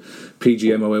the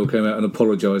PGMOL came out and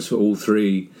apologised for all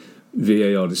three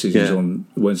VAR decisions on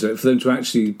Wednesday. For them to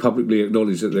actually publicly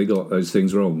acknowledge that they got those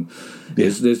things wrong,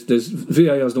 there's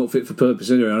VAR's not fit for purpose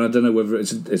anyway. And I don't know whether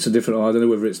it's a different. I don't know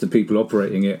whether it's the people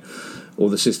operating it or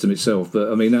the system itself.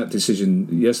 But I mean, that decision,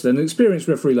 yes, an experienced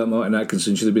referee like Martin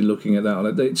Atkinson should have been looking at that.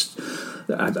 And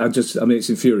it's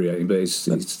infuriating, but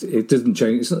it doesn't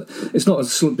change. It's not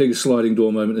as big a sliding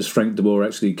door moment as Frank de Boer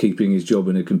actually keeping his job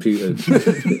in a computer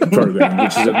program,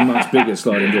 which is a much bigger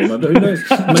sliding door moment. But who knows?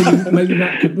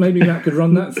 Maybe Matt could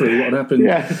run that through. What would happen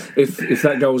if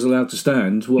that goal was allowed to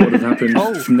stand? What would have happened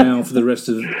from now for the rest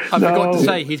of? I forgot to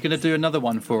say he's going to do another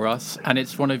one for us, and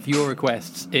it's one of your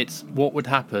requests. It's what would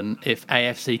happen if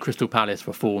AFC Crystal Palace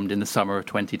were formed in the summer of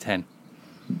 2010.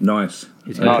 Nice.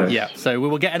 Okay. Yeah, so we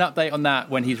will get an update on that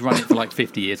when he's run it for like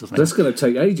 50 years or something. That's going to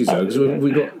take ages, though, because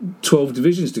we've got 12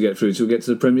 divisions to get through till we get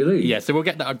to the Premier League. Yeah, so we'll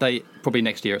get that update probably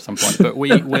next year at some point, but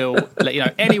we will let you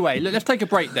know. Anyway, let's take a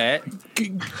break there.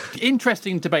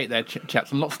 Interesting debate there,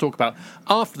 chaps, and lots to talk about.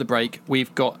 After the break,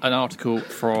 we've got an article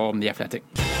from The Athletic.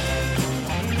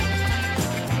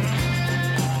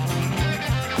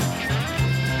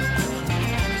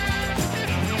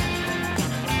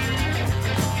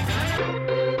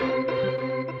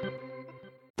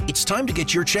 It's time to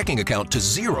get your checking account to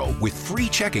zero with free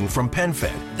checking from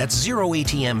PenFed. That's zero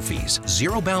ATM fees,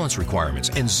 zero balance requirements,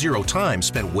 and zero time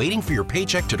spent waiting for your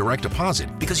paycheck to direct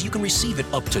deposit because you can receive it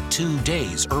up to 2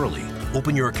 days early.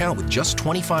 Open your account with just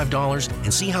 $25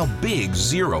 and see how big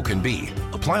zero can be.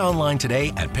 Apply online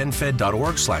today at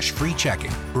PenFed.org/free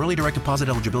checking. Early direct deposit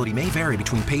eligibility may vary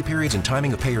between pay periods and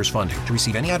timing of payers' funding. To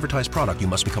receive any advertised product, you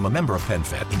must become a member of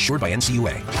PenFed, insured by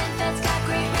NCUA.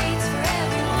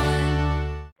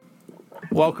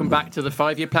 Welcome back to the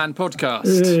 5-Year Plan podcast.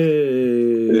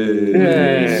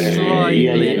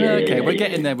 Okay, we're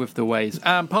getting there with the ways.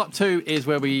 Part 2 is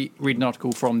where we read an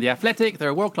article from The Athletic. They're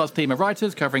a world-class team of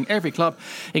writers covering every club,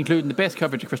 including the best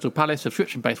coverage of Crystal Palace,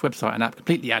 subscription-based website and app,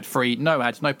 completely ad-free, no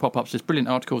ads, no pop-ups, just brilliant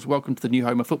articles. Welcome to the new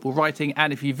home of football writing.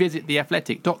 And if you visit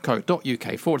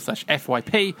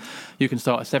theathletic.co.uk/FYP, you can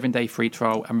start a 7-day free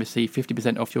trial and receive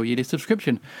 50% off your yearly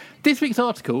subscription. This week's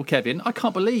article, Kevin, I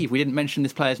can't believe we didn't mention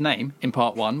this player's name in part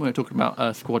 1. We were talking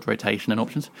about squad rotation and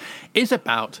options. Is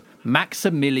about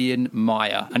Maximilian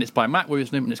Meyer, and it's by Matt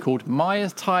Woosnam, and it's called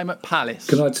Meyer's Time at Palace.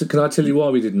 Can I tell you why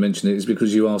we didn't mention it? It's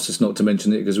because you asked us not to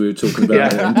mention it because we were talking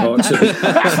about it in part 2.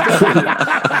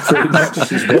 Pretty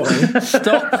much is why.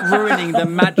 Stop ruining the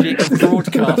magic of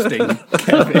broadcasting,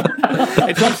 Kevin.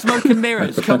 It's like smoke and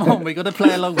mirrors. Come on, we've got to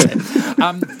play along with it.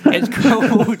 It's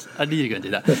called... I knew you were going to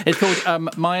do that. It's called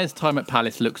Meyer's Time at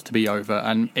Palace Looks to Be Over,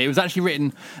 and it was actually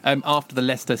written after the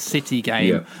Leicester City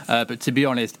game, but to be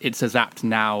honest, it's as apt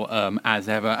now as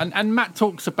ever. And Matt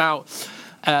talks about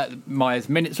Meyer's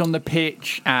minutes on the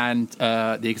pitch and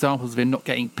the examples of him not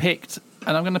getting picked.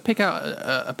 And I'm going to pick out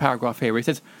a paragraph here where he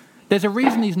says, "There's a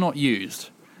reason he's not used.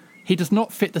 He does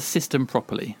not fit the system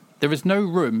properly. There is no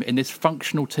room in this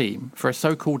functional team for a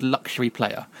so-called luxury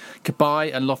player.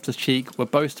 Cabaye and Loftus-Cheek were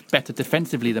both better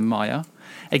defensively than Maya.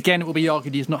 Again, it will be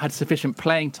argued he's not had sufficient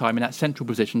playing time in that central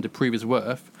position to prove his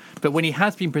worth. But when he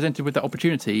has been presented with that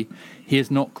opportunity, he has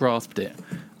not grasped it.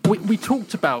 We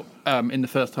talked about, in the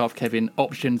first half, Kevin,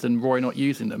 options and Roy not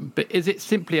using them. But is it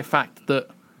simply a fact that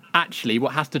actually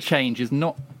what has to change is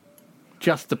not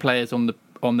just the players on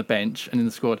the bench and in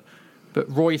the squad, but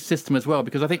Roy's system as well?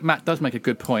 Because I think Matt does make a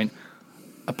good point.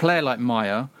 A player like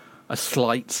Maya, a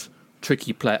slight,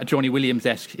 tricky player, a Johnny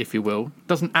Williams-esque, if you will,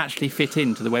 doesn't actually fit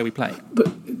into the way we play.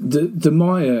 But the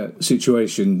Maya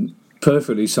situation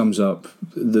perfectly sums up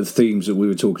the themes that we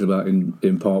were talking about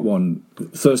in part one.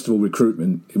 First of all,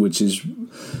 recruitment,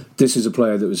 this is a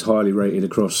player that was highly rated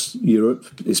across Europe,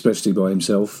 especially by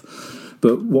himself.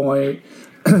 But why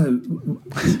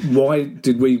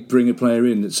did we bring a player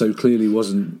in that so clearly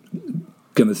wasn't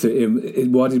going to fit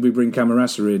in? Why did we bring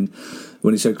Camarasa in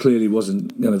when he so clearly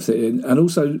wasn't going to fit in? And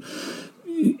also,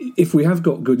 if we have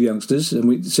got good youngsters,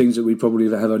 and it seems that we probably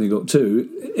have only got two,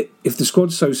 if the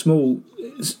squad's so small,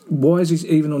 why is he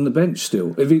even on the bench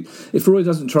still? If Roy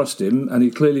doesn't trust him and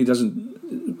he clearly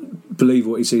doesn't believe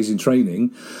what he sees in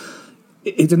training,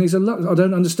 then he's a luck. I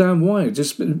don't understand why.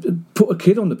 Just put a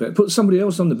kid on the bench, put somebody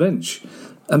else on the bench,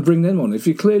 and bring them on. If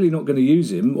you're clearly not going to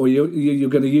use him, or you're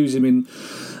going to use him in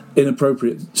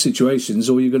inappropriate situations,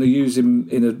 or you're going to use him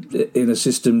in a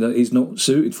system that he's not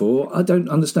suited for, I don't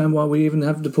understand why we even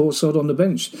have the poor sod on the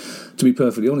bench, to be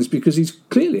perfectly honest, because he's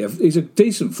clearly he's a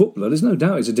decent footballer. There's no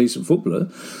doubt he's a decent footballer,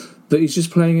 but he's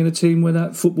just playing in a team where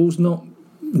that football's not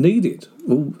needed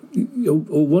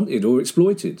or wanted or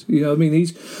exploited. You know, I mean,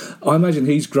 I imagine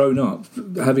he's grown up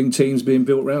having teams being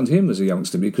built around him as a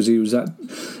youngster, because he was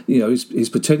his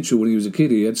potential when he was a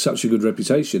kid. He had such a good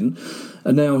reputation,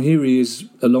 and now here he is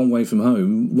a long way from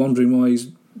home, wondering why he's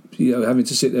having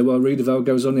to sit there while Riedewald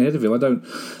goes on ahead of him. I don't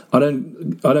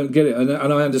get it,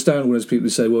 and I understand when people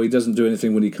say, well, he doesn't do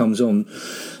anything when he comes on,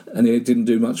 and he didn't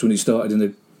do much when he started in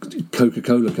the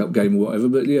Coca-Cola Cup game or whatever,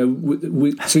 but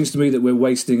it seems to me that we're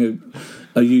wasting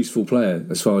a useful player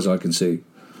as far as I can see.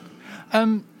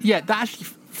 That actually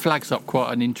flags up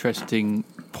quite an interesting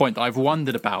point that I've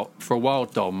wondered about for a while,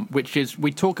 Dom, which is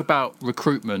we talk about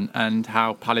recruitment and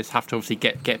how Palace have to obviously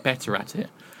get better at it.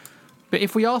 But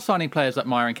if we are signing players like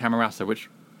Meyer and Camarasa, which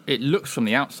it looks from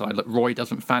the outside like Roy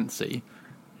doesn't fancy,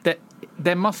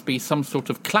 there must be some sort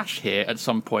of clash here at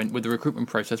some point with the recruitment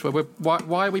process where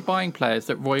why are we buying players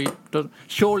that Roy doesn't?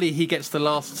 Surely he gets the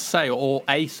last say or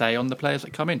a say on the players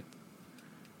that come in.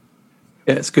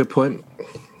 Yeah, it's a good point.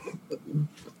 I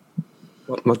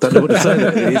don't know what to say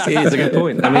there. It is a good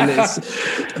point. I mean,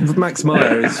 Max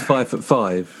Meyer is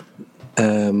 5'5".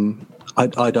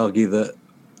 I'd argue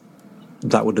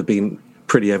that would have been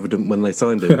pretty evident when they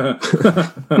signed him.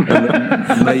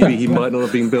 Maybe he might not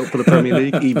have been built for the Premier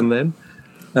League even then.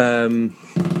 And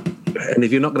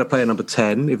if you're not going to play a number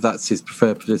 10, if that's his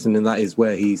preferred position, then that is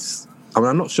where he's... I mean,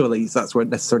 I'm not sure that that's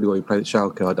necessarily where he played at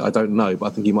Schalke. I don't know, but I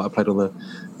think he might have played on the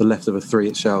left of a 3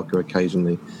 at Schalke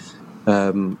occasionally.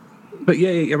 But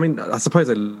yeah, I mean, I suppose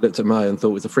I looked at Meyer and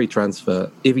thought it was a free transfer.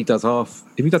 If he does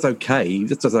okay,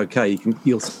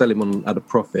 you'll sell him at a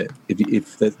profit if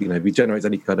he generates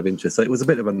any kind of interest. So it was a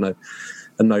bit of a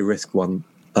no risk one,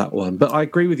 that one. But I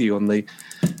agree with you on the.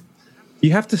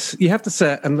 You have to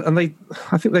set, and I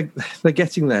think they're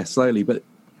getting there slowly, but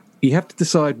you have to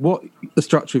decide what the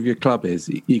structure of your club is.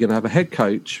 You're going to have a head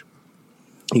coach,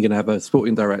 you're going to have a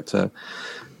sporting director,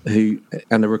 and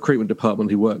a recruitment department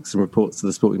who works and reports to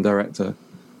the sporting director,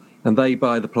 and they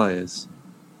buy the players.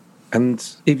 And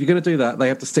if you're going to do that, they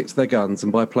have to stick to their guns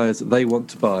and buy players that they want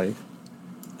to buy,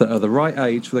 that are the right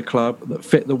age for the club, that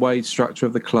fit the wage structure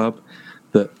of the club,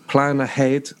 that plan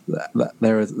ahead, that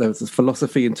there's a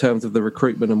philosophy in terms of the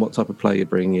recruitment and what type of player you're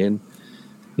bringing in.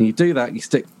 And you do that, you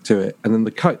stick to it. And then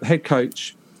the head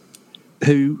coach,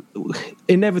 who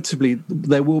inevitably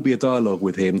there will be a dialogue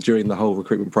with him during the whole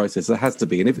recruitment process. There has to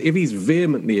be, and if he's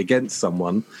vehemently against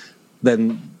someone,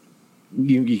 then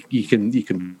you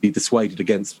can be dissuaded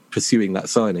against pursuing that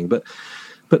signing. But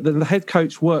then the head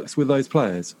coach works with those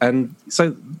players, and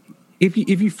so if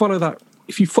you follow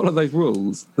those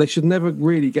rules, they should never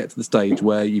really get to the stage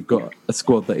where you've got a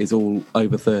squad that is all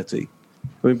over 30.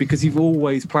 I mean, because you're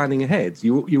always planning ahead.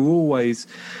 You're always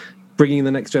bringing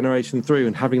the next generation through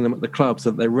and having them at the club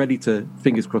so that they're ready to,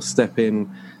 fingers crossed, step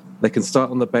in. They can start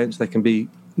on the bench. They can be,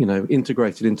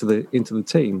 integrated into the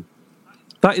team.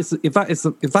 If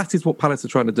that is what Palace are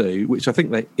trying to do, which I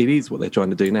think it is what they're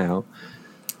trying to do now,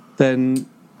 then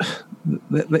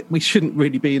we shouldn't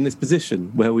really be in this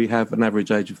position where we have an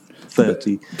average age of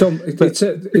 30. Tom,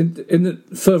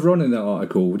 further on in that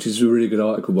article, which is a really good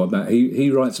article by Matt, he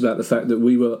writes about the fact that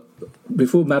we were,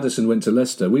 before Maddison went to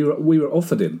Leicester, we were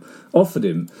offered him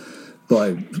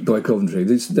by Coventry.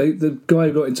 The guy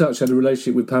who got in touch had a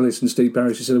relationship with Palace and Steve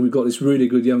Parish. He said, we've got this really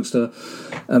good youngster,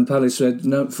 and Palace said,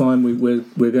 no, fine,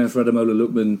 we're going for Ademola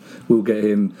Lookman, we'll get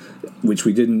him, which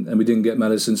we didn't, and we didn't get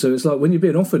Maddison. So it's like when you're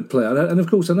being offered player, and of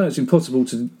course I know it's impossible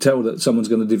to tell that someone's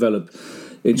going to develop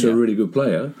into a really good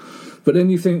player, but then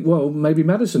you think, well, maybe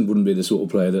Maddison wouldn't be the sort of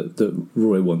player that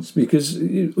Roy wants, because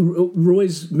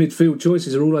Roy's midfield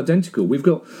choices are all identical. We've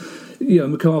got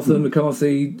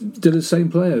McCarthy, they're the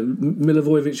same player.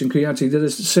 Milivojevic and Kouyaté,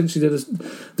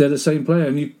 they're the same player.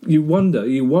 And you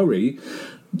worry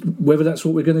whether that's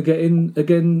what we're going to get in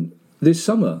again this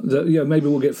summer. That, maybe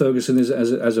we'll get Ferguson as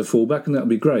a fullback, and that'll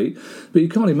be great. But you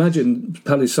can't imagine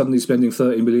Palace suddenly spending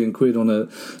 30 million quid on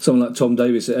someone like Tom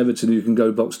Davies at Everton who can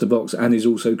go box to box and is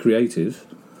also creative.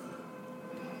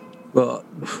 Well,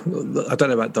 I don't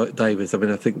know about Davies. I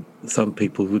mean, I think some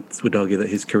people would argue that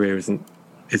his career isn't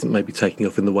maybe taking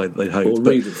off in the way that they'd hoped. Or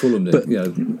Reid at Fulham,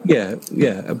 then. Yeah.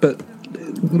 But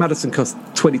Maddison cost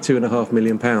 £22.5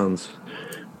 million,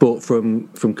 bought from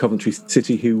Coventry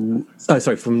City,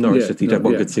 from Norwich City. He'd had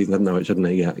one good season at Norwich, hadn't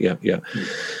he? Yeah.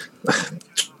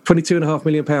 £22.5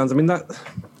 million. I mean, that...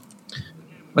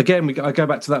 Again, I go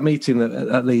back to that meeting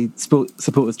at the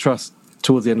Supporters Trust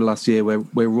towards the end of last year,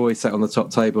 where Roy sat on the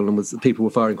top table and people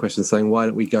were firing questions saying, why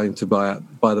aren't we going to buy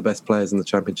the best players in the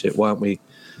Championship? Why aren't we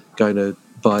going to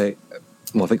buy...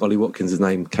 Well, I think Ollie Watkins'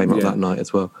 name came up that night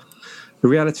as well. The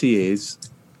reality is,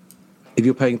 if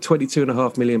you're paying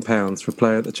 £22.5 million for a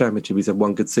player at the Championship who's had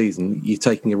one good season, you're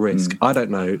taking a risk. I don't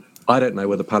know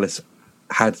whether Palace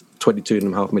had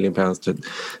 £22.5 million to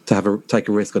take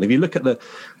a risk on. If you look at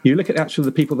actually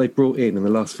the people they've brought in the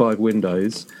last 5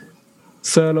 windows,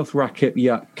 Surloth, Rakip,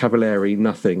 Yuck, Cavalieri,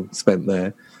 nothing spent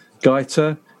there.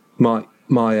 Gaeta,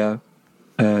 Maya,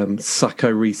 Sacco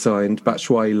re-signed,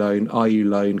 Batshuayi loan, Ayew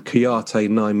loan, Kouyaté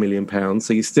 £9 million.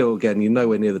 So you're still, again, you're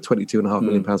nowhere near the £22.5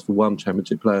 million for one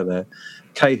Championship player there.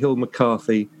 Cahill,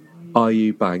 McCarthy,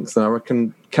 Ayew, Banks. Now I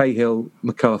reckon Cahill,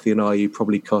 McCarthy and Ayew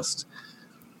probably cost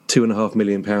 £2.5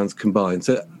 million combined.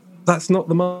 So that's not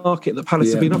the market that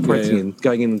Palace have been operating in,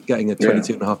 going in and getting a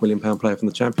 £22.5 million player from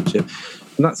the Championship.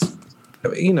 And that's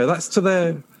to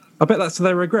their... I bet that's to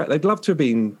their regret. They'd love to have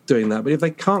been doing that, but if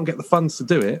they can't get the funds to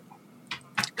do it,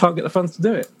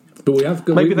 But we have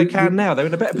got, maybe they can now. They're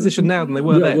in a better position now than they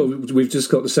were then. Well, we've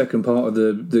just got the second part of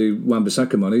the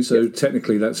Wan-Bissaka money, so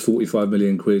technically that's 45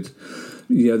 million quid.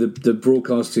 Yeah, the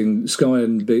broadcasting, Sky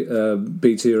and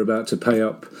BT are about to pay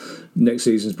up next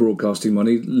season's broadcasting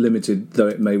money, limited though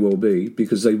it may well be,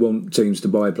 because they want teams to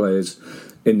buy players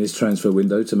in this transfer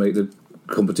window to make the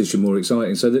competition more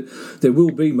exciting. So that there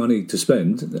will be money to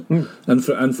spend, and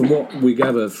from what we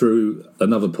gather through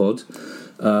another pod,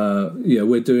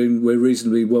 we're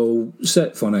reasonably well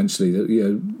set financially.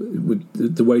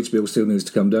 The wage bill still needs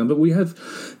to come down, but we have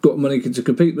got money to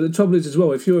compete. But the trouble is as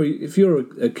well, if you're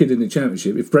a kid in the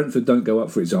Championship, if Brentford don't go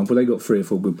up, for example, they got 3 or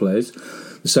 4 good players.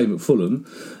 The same at Fulham,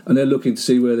 and they're looking to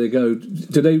see where they go.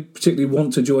 Do they particularly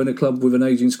want to join a club with an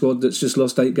ageing squad that's just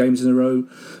lost 8 games in a row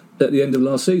at the end of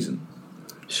last season?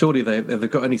 Surely if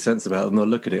they've got any sense about them, they'll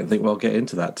look at it and think, well, get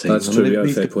into that team. That's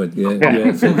true, fair point.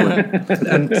 Yeah, fair point.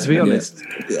 And to be honest,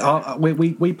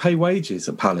 we pay wages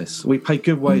at Palace. We pay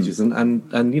good wages. And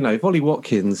if Ollie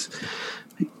Watkins,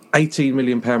 £18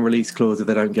 million release clause if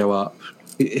they don't go up,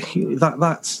 he'd have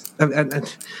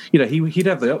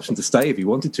the option to stay if he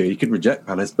wanted to. He could reject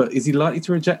Palace, but is he likely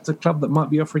to reject a club that might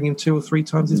be offering him 2 or 3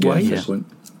 times his wage?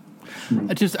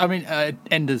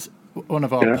 Enders, one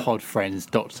of our pod friends,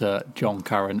 Dr. John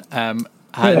Curran, hey,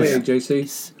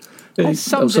 JC.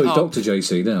 Dr.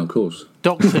 JC now, of course.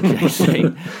 Dr.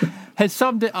 JC has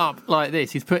summed it up like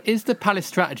this. He's put, is the Palace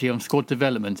strategy on squad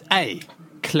development A,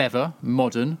 clever,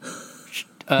 modern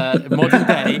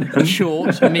day,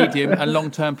 short, medium and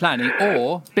long-term planning,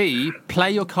 or B,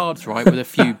 play your cards right with a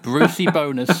few Brucey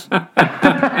bonus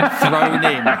thrown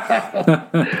in?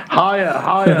 Higher,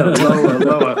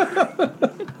 lower.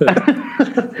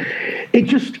 It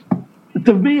just,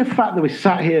 the mere fact that we're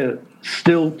sat here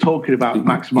still talking about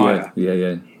Max Meyer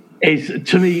is,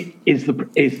 to me, is the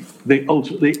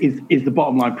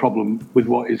bottom line problem with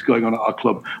what is going on at our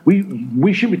club.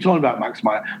 We shouldn't be talking about Max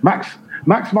Meyer. Max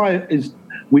Meyer is,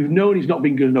 we've known he's not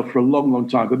been good enough for a long, long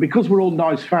time, but because we're all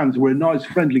nice fans, we're a nice,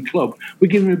 friendly club, we're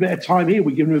giving him a bit of time here,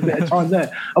 we're giving him a bit of time there,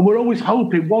 and we're always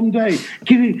hoping one day,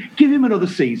 give him another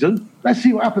season, let's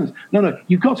see what happens. No,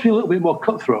 you've got to be a little bit more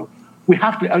cutthroat. We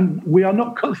have to, and we are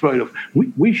not cutthroat enough.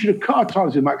 We should have cut our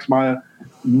ties with Max Meyer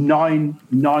nine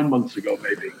months ago,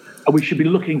 maybe. And we should be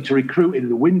looking to recruit in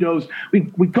the windows.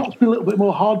 We've got to be a little bit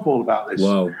more hardball about this.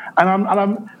 Wow.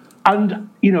 And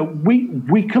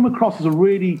we come across as a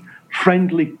really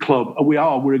friendly club,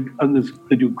 and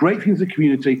they do great things in the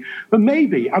community. But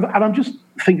maybe, and I'm just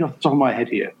thinking off the top of my head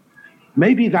here,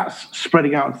 maybe that's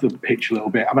spreading out into the pitch a little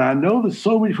bit. I mean, I know there's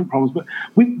so many different problems, but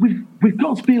we've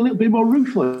got to be a little bit more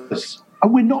ruthless,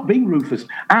 and we're not being ruthless.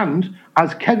 And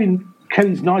as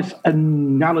Kevin's nice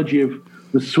analogy of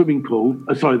the swimming pool,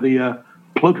 the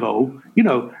plug hole,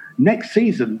 next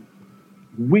season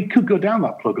we could go down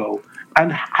that plug hole.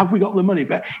 And have we got the money?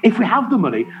 But if we have the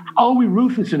money, are we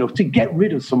ruthless enough to get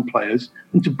rid of some players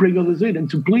and to bring others in and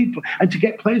to bleed and to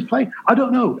get players playing? I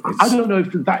don't know. I don't know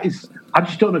if that is. I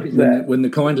just don't know if it's there. When the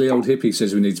kindly old hippie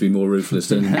says we need to be more ruthless,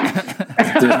 then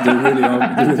there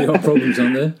really are problems,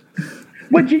 aren't there?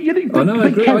 Well, you think, I know. I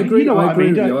agree. Kevin, I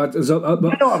agree with you. I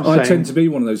saying? tend to be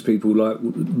one of those people like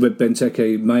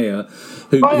Benteke Meyer,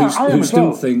 who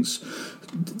still thinks,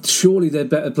 surely they're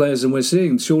better players than we're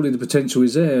seeing. Surely the potential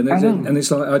is there, and it's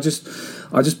like I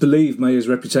just believe Mayer's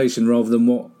reputation rather than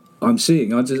what I'm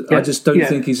seeing. I just don't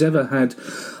think he's ever had.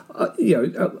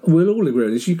 We'll all agree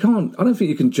on this. I don't think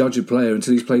you can judge a player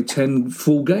until he's played 10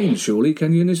 full games. Surely,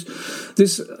 can you? And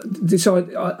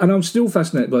I'm still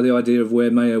fascinated by the idea of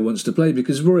where Mayo wants to play,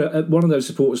 because Roy, at one of those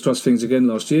supporters trust things again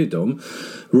last year, Dom,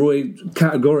 Roy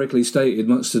categorically stated,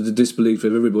 much to the disbelief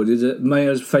of everybody, that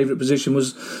Mayo's favourite position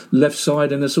was left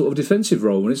side in a sort of defensive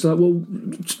role, and it's like, well,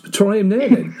 try him there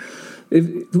then.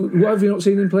 Why have you not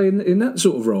seen him play in that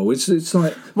sort of role? It's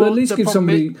like, well, at least give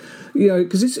somebody,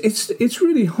 because it's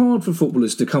really hard for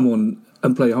footballers to come on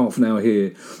and play half an hour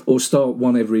here or start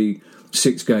one every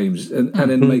 6 games and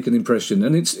then make an impression.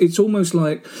 And it's almost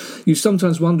like you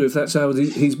sometimes wonder if that's how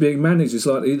he's being managed. It's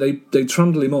like they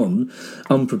trundle him on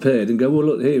unprepared and go, well,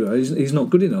 look here, he's not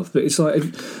good enough. But it's like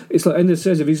Enda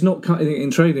says, if he's not cutting it in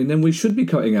training, then we should be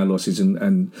cutting our losses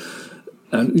and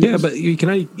but you can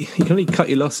only cut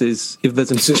your losses if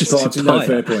there's an interesting player.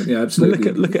 Fair point. Yeah, absolutely.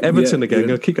 Look at Everton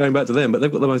again. I'll keep going back to them, but they've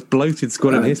got the most bloated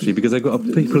squad in history because they've got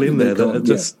people in there that are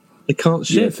just they can't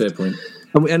shift. Yeah, fair point.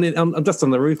 And just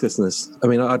on the ruthlessness, I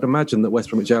mean, I'd imagine that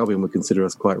West Bromwich Albion would consider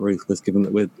us quite ruthless, given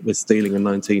that we're stealing a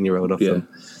 19-year-old off them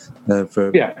for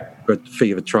a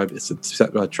fee of a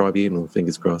tribunal.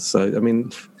 Fingers crossed. So, I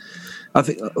mean, I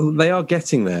think they are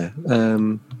getting there,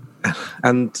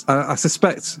 and I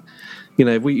suspect.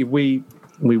 If we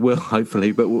will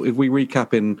hopefully, but if we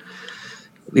recap in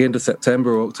the end of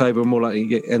September or October, more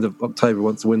likely end of October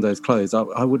once the window's closed,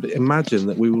 I would imagine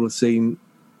that we will have seen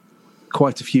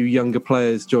quite a few younger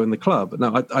players join the club.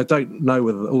 Now, I don't know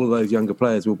whether all of those younger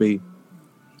players will be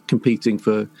competing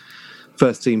for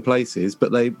first team places,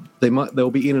 but they'll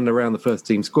be in and around the first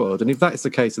team squad. And if that's the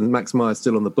case, and Max Meyer's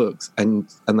still on the books, and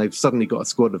they've suddenly got a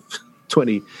squad of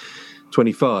 20.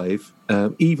 25,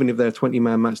 even if they're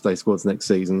 20-man matchday squads next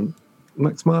season,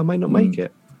 Max Meyer may not make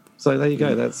it. So there you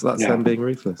go. That's them being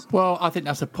ruthless. Well, I think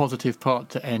that's a positive part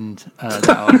to end that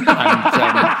on.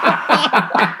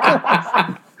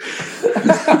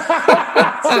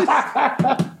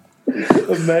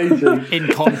 Amazing. In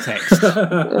context.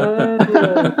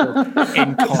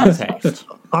 In context.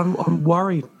 I'm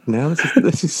worried now.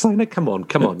 This is so. No, come on.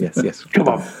 Yes. Come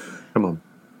on.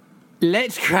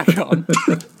 Let's crack on.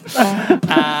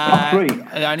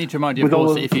 I need to remind you, of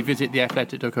course, that if you visit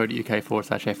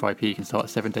theathletic.co.uk/FYP, you can start a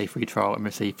 7-day free trial and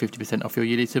receive 50% off your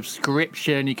yearly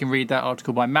subscription. You can read that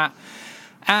article by Matt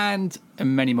and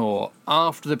many more.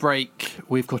 After the break,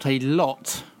 we've got a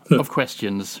lot of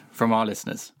questions from our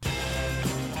listeners.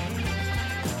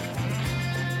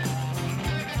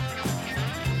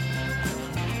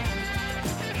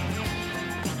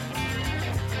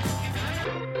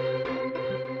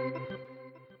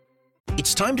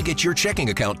 It's time to get your checking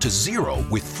account to zero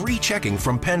with free checking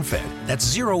from PenFed. That's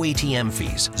zero ATM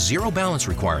fees, zero balance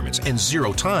requirements, and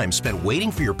zero time spent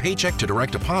waiting for your paycheck to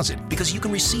direct deposit, because you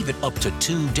can receive it up to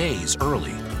 2 days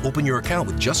early. Open your account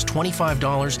with just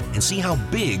 $25 and see how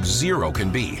big zero can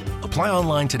be. Apply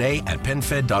online today at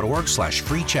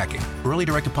PenFed.org/free checking. Early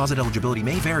direct deposit eligibility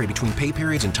may vary between pay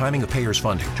periods and timing of payers'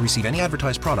 funding. To receive any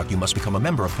advertised product, you must become a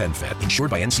member of PenFed, insured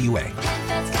by NCUA.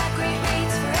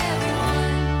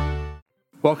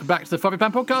 Welcome back to the Fluffy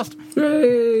Pan podcast.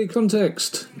 Yay!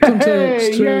 Context.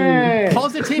 Yay.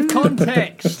 Positive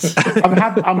context.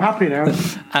 I'm happy now.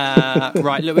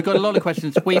 Right, look, we've got a lot of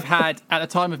questions. We've had, at the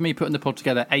time of me putting the pod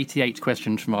together, 88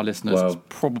 questions from our listeners. Wow. It's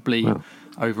probably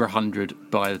over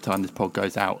 100 by the time this pod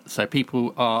goes out. So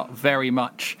people are very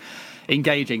much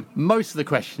engaging. Most of the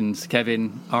questions,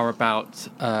 Kevin, are about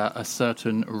a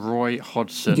certain Roy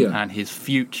Hodgson and his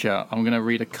future. I'm going to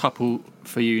read a couple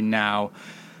for you now.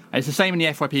 And it's the same in the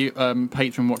FYP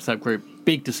patron WhatsApp group.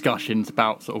 Big discussions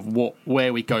about sort of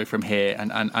where we go from here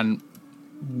and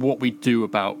what we do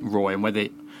about Roy and whether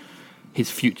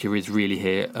his future is really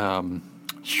here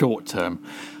short term.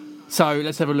 So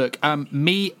let's have a look.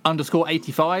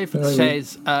 Me_85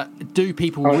 says, do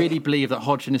people really believe that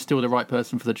Hodgson is still the right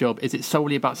person for the job? Is it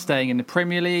solely about staying in the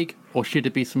Premier League, or should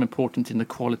there be some importance in the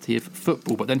quality of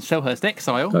football? But then Selhurst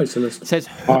Exile says,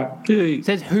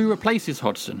 who replaces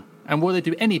Hodgson? And will they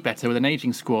do any better with an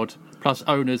ageing squad, plus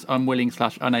owners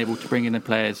unwilling/unable to bring in the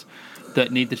players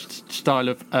that need the style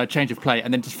of change of play?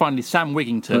 And then just finally, Sam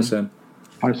Wigington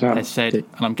has said, and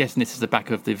I'm guessing this is the back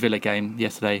of the Villa game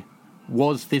yesterday,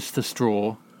 was this the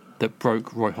straw that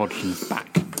broke Roy Hodgson's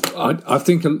back? I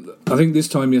think this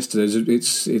time yesterday,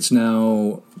 it's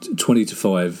now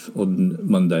 20-5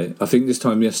 on Monday. I think this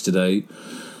time yesterday,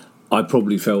 I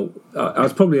probably felt I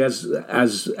was probably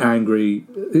as angry.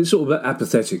 It's sort of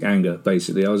apathetic anger,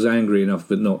 basically. I was angry enough,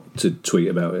 but not to tweet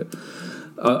about it.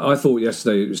 I thought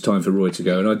yesterday it was time for Roy to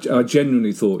go, and I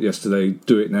genuinely thought yesterday,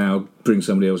 do it now, bring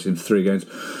somebody else in for 3 games.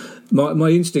 My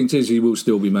instinct is he will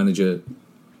still be manager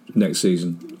next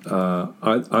season.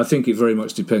 I think it very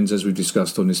much depends, as we've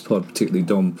discussed on this pod, particularly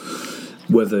Dom,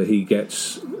 whether he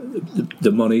gets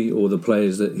the money or the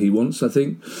players that he wants, I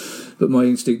think. But my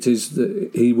instinct is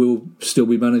that he will still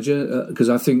be manager, because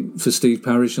I think for Steve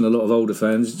Parish and a lot of older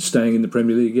fans, staying in the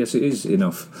Premier League, yes, it is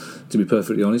enough, to be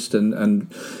perfectly honest.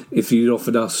 And if you'd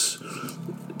offered us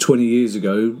 20 years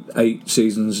ago 8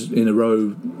 seasons in a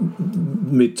row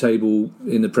mid-table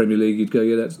in the Premier League, you'd go,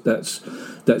 yeah, that's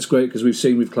great, because we've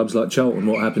seen with clubs like Charlton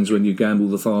what happens when you gamble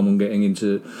the farm on getting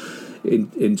into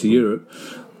Europe.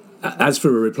 As for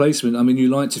a replacement, I mean, you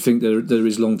like to think there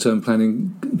is long-term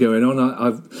planning going on.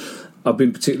 I've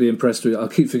been particularly impressed with, I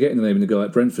keep forgetting the name of the guy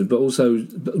at Brentford, but also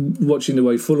watching the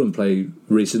way Fulham play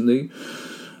recently.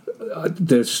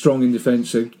 They're strong in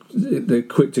defence, they're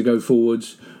quick to go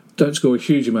forwards, don't score a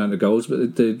huge amount of goals,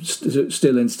 but they're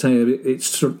still entertaining. It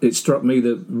struck me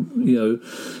that, you know,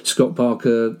 Scott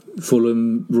Parker,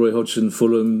 Fulham, Roy Hodgson,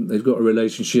 Fulham, they've got a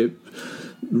relationship.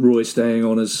 Roy staying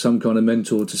on as some kind of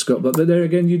mentor to Scott, but there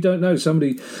again, you don't know.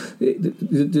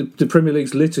 The Premier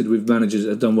League's littered with managers that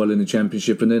have done well in the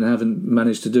Championship and then haven't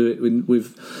managed to do it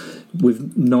with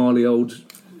gnarly old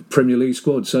Premier League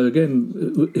squads. So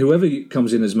again, whoever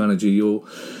comes in as manager, you're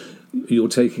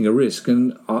taking a risk,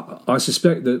 and I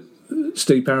suspect that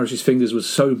Steve Parish's fingers were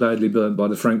so badly burnt by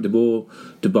the Frank de Boer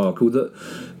debacle that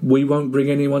we won't bring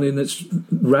anyone in that's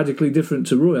radically different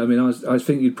to Roy. I mean, I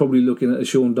think you're probably looking at a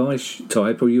Sean Dyche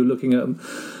type, or you're looking at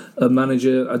a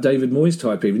manager, a David Moyes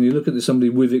type even. You look at somebody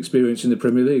with experience in the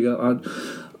Premier League,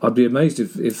 I'd be amazed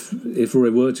if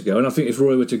Roy were to go. And I think if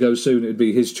Roy were to go soon, it would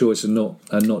be his choice and not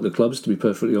the club's, to be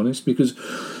perfectly honest, because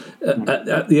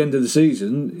at the end of the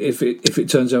season, if it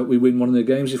turns out we win one of the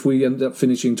games, if we end up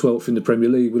finishing 12th in the Premier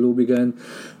League, we'll all be going,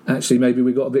 actually, maybe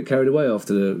we got a bit carried away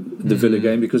after the Villa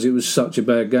game because it was such a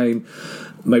bad game.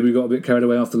 Maybe we got a bit carried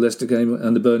away after the Leicester game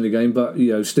and the Burnley game, but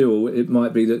still, it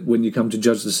might be that when you come to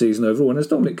judge the season overall, and as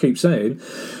Dominic keeps saying,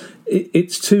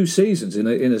 it's 2 seasons in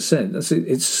a sense.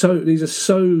 These are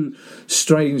so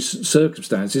strange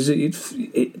circumstances.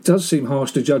 It does seem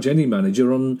harsh to judge any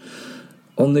manager on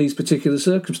these particular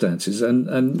circumstances,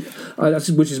 and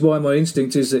which is why my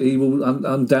instinct is that he will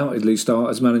undoubtedly start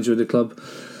as manager of the club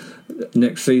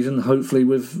next season, hopefully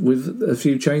with a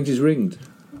few changes ringed.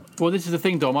 Well, this is the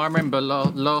thing, Dom. I remember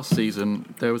last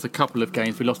season there was a couple of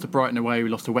games. We lost to Brighton away, we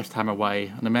lost to West Ham away,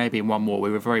 and there may have been one more. We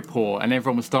were very poor, and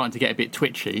everyone was starting to get a bit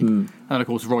twitchy. And of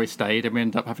course, Roy stayed, and we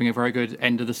ended up having a very good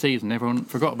end of the season. Everyone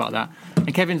forgot about that.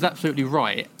 And Kevin's absolutely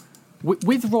right.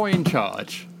 With Roy in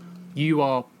charge, you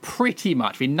are pretty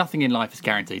much, I mean, nothing in life is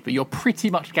guaranteed, but you're pretty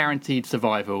much guaranteed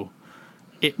survival.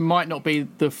 It might not be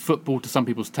the football to some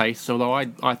people's tastes, although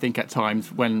I think at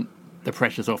times when the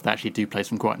pressure's off, they actually do play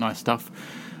some quite nice stuff.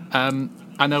 And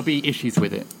there'll be issues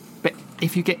with it. But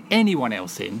if you get anyone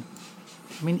else in,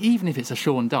 I mean, even if it's a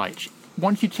Sean Dyche,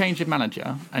 once you change your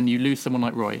manager and you lose someone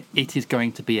like Roy, it is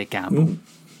going to be a gamble.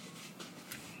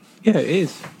 Yeah, it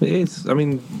is. It is. I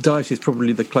mean, Dyche is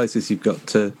probably the closest you've got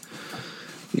to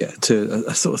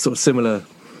a sort of similar.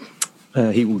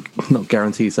 He will not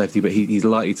guarantee safety, but he's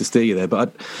likely to steer you there.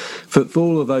 But for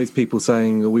all of those people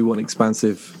saying, we want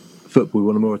expansive football, we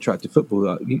want a more attractive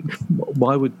football,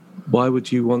 why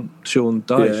would you want Sean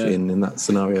Dyche in that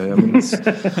scenario? I mean,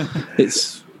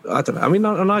 it's I don't know. I mean,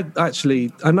 and I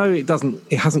know it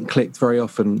hasn't clicked very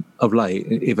often of late,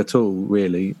 if at all,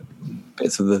 really.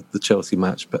 Bits of the Chelsea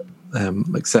match, but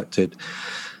accepted.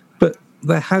 But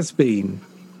there have been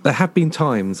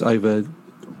times over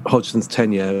Hodgson's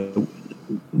tenure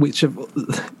which have,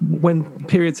 when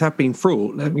periods have been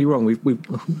fraught. Don't get me wrong, we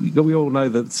all know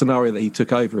the scenario that he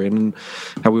took over in and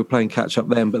how we were playing catch up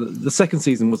then. But the second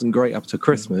season wasn't great up to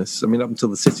Christmas. I mean, up until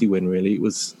the City win, really, it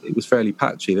was fairly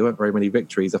patchy. There weren't very many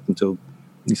victories up until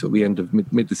sort of the end of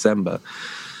mid-December.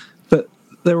 But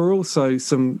there were also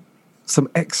some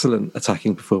excellent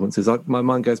attacking performances. My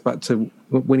mind goes back to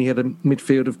when he had a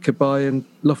midfield of Cabaye and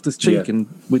Loftus-Cheek, and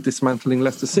we're dismantling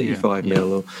Leicester City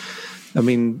 5-0. Or, I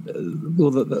mean,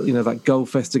 all that goal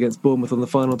fest against Bournemouth on the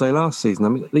final day last season. I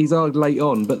mean, these are late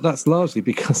on, but that's largely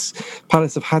because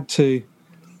Palace have had to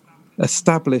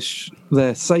establish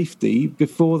their safety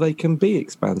before they can be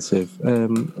expansive.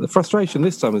 The frustration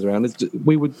this time around is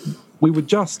we were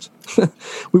just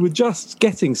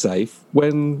getting safe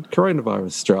when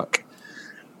coronavirus struck.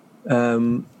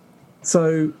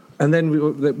 And then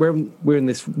we're in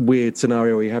this weird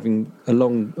scenario where you're having a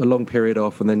long period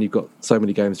off, and then you've got so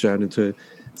many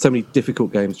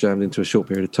difficult games jammed into a short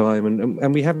period of time,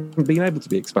 and we haven't been able to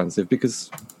be expansive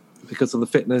because of the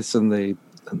fitness and the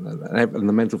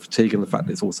mental fatigue and the fact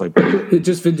that it's also big. It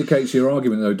just vindicates your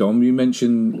argument, though, Dom. You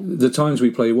mentioned the times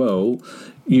we play well.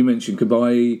 You mentioned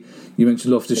Cabaye. You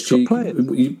mentioned Loftus-Cheek.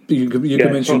 You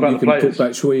can put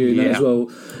back Shui in there as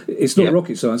well. It's not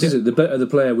rocket science, is it? The better the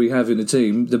player we have in the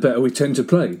team, the better we tend to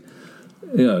play.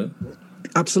 You know.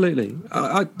 Absolutely.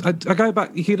 I go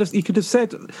back. You could have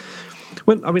said.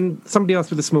 Somebody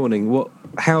asked me this morning,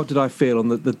 how did I feel on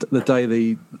the day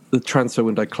the transfer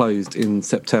window closed in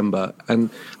September? And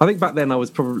I think back then I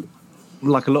was probably,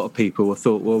 like a lot of people, I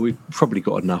thought, well, we've probably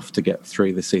got enough to get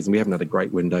through this season. We haven't had a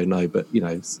great window, no, but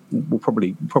we'll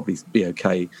probably be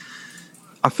okay.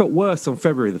 I felt worse on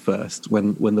February the 1st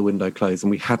when the window closed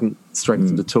and we hadn't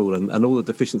strengthened at all, and all the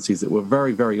deficiencies that were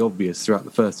very, very obvious throughout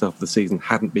the first half of the season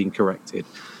hadn't been corrected,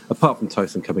 apart from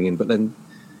Tosin coming in. But then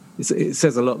it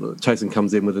says a lot that Tosin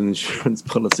comes in with an insurance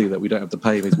policy that we don't have to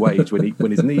pay him his wage when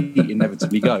his knee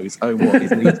inevitably goes. Oh, what? His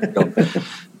knee's gone.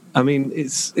 I mean,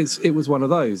 it was one of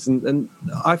those, and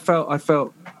I felt at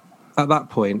that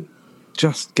point,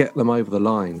 just get them over the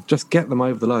line. Just get them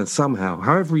over the line somehow.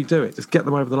 However you do it, just get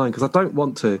them over the line, because I don't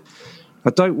want to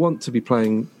be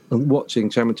playing and watching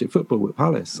Championship football with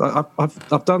Palace.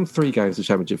 I've done 3 games of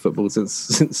Championship football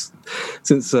since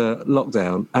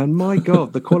lockdown, and my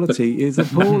God, the quality is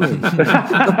appalling.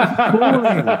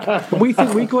 Appalling. We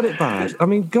think we got it bad. I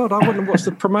mean, God, I went and watched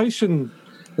the promotion.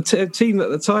 A team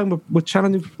that at the time were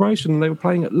challenging for promotion, and they were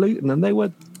playing at Luton,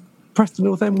 and Preston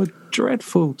North End were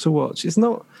dreadful to watch. It's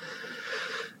not.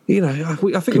 I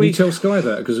think Can you tell Sky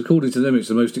that? Because according to them, it's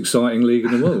the most exciting league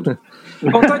in the world.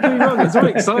 Oh, don't get me wrong, it's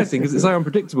very exciting because it's so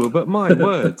unpredictable. But my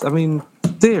word, I mean,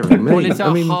 dear me. Well, it's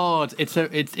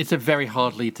a very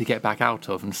hard league to get back out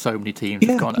of, and so many teams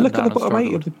have gone look down at the bottom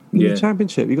 8 of the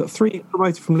Championship. You've got 3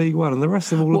 promoted from League One, and the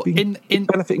rest of them all have been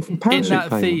benefiting from parachute in that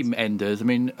payments. theme, Enders. I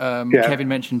mean, Kevin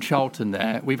mentioned Charlton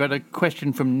there. We've had a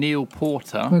question from Neil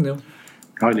Porter. Hi, Neil.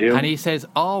 Hi, Neil. And he says,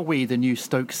 "Are we the new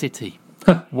Stoke City?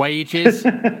 Wages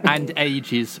and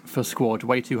ages for squad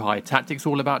way too high. Tactics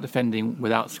all about defending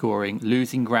without scoring,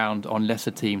 losing ground on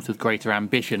lesser teams with greater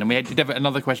ambition." And we had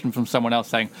another question from someone else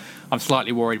saying, "I'm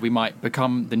slightly worried we might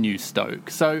become the new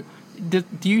Stoke." So, do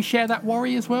you share that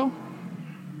worry as well?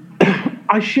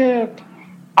 I'm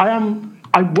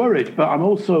worried, but I'm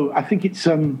also. I think it's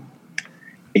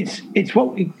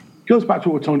what it goes back to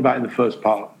what we're talking about in the first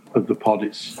part of the pod.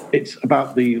 It's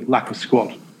about the lack of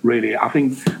squad. Really, I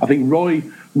think Roy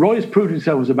has proved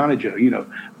himself as a manager.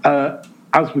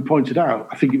 As we pointed out,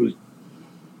 I think it was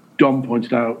Dom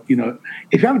pointed out. If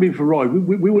it hadn't been for Roy,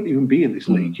 we wouldn't even be in this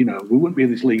league. We wouldn't be in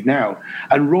this league now.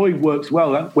 And Roy works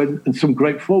well and some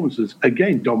great performances.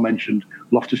 Again, Dom mentioned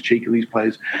Loftus-Cheek and these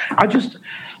players. I just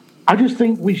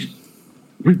think we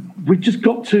just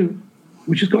got to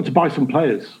buy some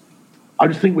players. I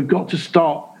just think we've got to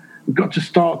start.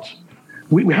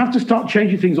 We have to start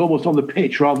changing things almost on the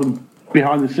pitch rather than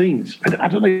behind the scenes. I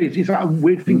don't know. Is that a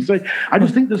weird thing to say? I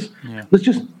just think there's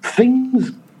just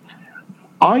things.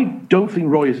 I don't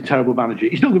think Roy is a terrible manager.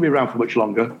 He's not going to be around for much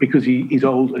longer because he's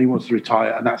old and he wants to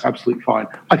retire, and that's absolutely fine.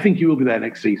 I think he will be there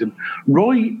next season.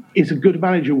 Roy is a good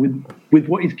manager with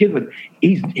what he's given.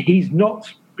 He's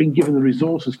not been given the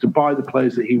resources to buy the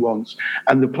players that he wants,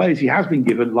 and the players he has been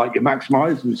given, like your Max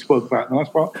Myers, who we spoke about in the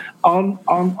last part,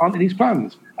 aren't in his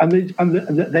plans. And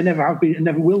they never have been and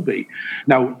never will be.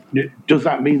 Now, does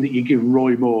that mean that you give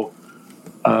Roy more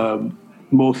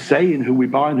say in who we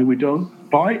buy and who we don't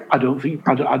buy? I don't think.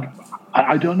 I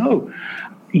don't know.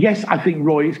 Yes, I think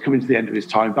Roy is coming to the end of his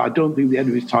time, but I don't think the end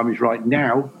of his time is right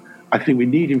now. I think we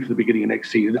need him for the beginning of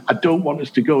next season. I don't want us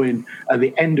to go in at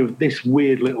the end of this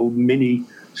weird little mini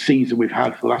season we've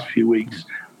had for the last few weeks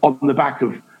on the back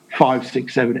of 5,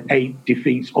 6, 7, 8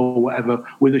 defeats or whatever,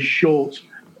 with a short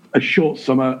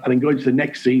summer, and then go into the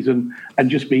next season and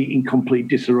just be in complete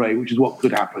disarray, which is what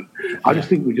could happen. I just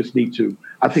think we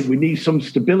we need some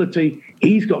stability.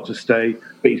 He's got to stay,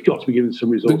 but he's got to be given some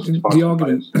resources. The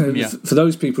argument for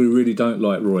those people who really don't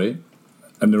like Roy,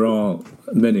 and there are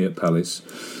many at Palace,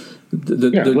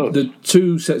 the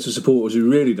two sets of supporters who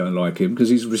really don't like him, because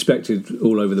he's respected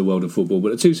all over the world of football,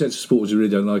 but the two sets of supporters who really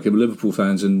don't like him are Liverpool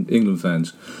fans and England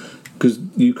fans. Because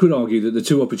you could argue that the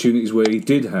two opportunities where he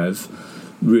did have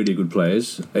really good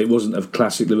players, it wasn't a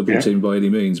classic Liverpool team by any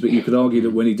means, but you could argue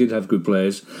that when he did have good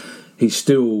players, he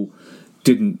still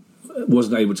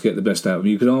wasn't able to get the best out of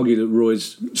them. You could argue that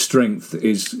Roy's strength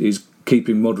is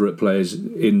keeping moderate players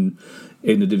in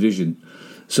the division.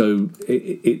 So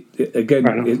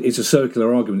it's a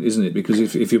circular argument, isn't it? Because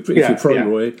if you're pro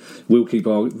Roy, we'll keep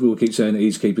saying that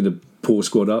he's keeping the poor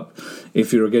squad up.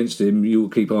 If you're against him, you'll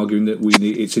keep arguing that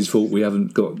it's his fault we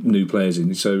haven't got new players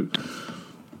in. So,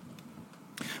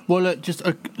 well, look, just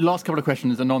a last couple of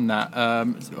questions, and on that,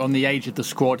 on the age of the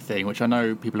squad thing, which I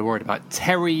know people are worried about.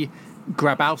 Terry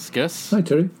Grabauskas. Hi,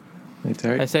 Terry. Hey,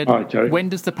 Terry. I said, Hi, Terry. When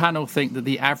does the panel think that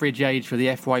the average age for the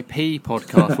FYP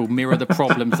podcast will mirror the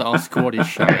problems that our squad is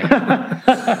showing?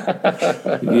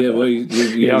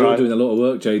 You're doing a lot of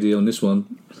work, JD, on this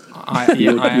one. I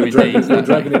am indeed. We're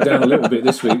dragging it down a little bit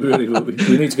this week, really.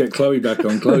 We need to get Chloe back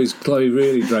on. Chloe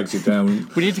really drags it down.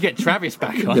 We need to get Travis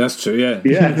back on. That's true, yeah.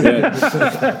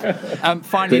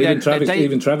 Finally,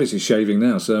 even Travis is shaving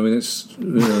now, so I mean, it's...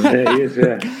 Yeah, he is,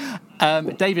 yeah.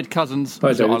 David Cousins, Hi,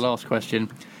 was our David. last question.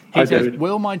 Hi, He says, David.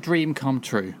 will my dream come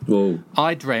true? Whoa.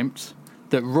 I dreamt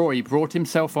that Roy brought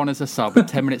himself on as a sub with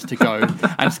 10 minutes to go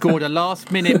and scored a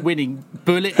last-minute winning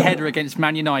bullet header against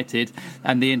Man United,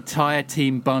 and the entire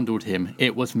team bundled him.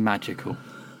 It was magical.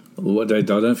 Well, I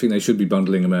don't think they should be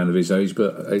bundling a man of his age,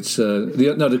 but it's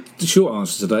the short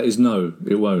answer to that is no,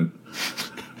 it won't.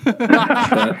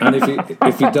 And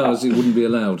if he does, it wouldn't be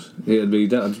allowed. It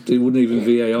wouldn't even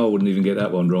VAR wouldn't even get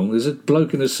that one wrong. There's a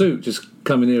bloke in a suit just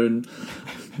coming here and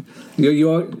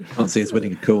you are. Can't see us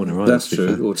winning a corner, right? That's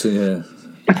true. Yeah.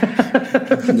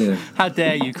 How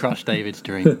dare you crush David's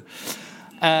dream?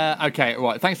 Okay,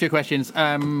 right. Thanks for your questions.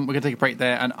 We're going to take a break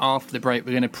there, and after the break,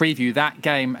 we're going to preview that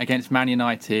game against Man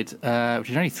United, which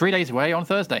is only 3 days away on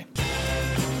Thursday.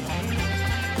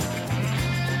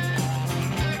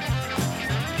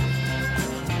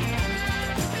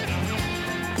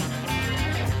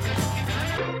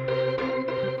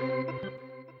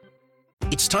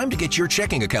 It's time to get your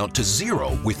checking account to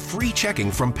zero with free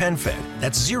checking from PenFed.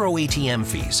 That's zero ATM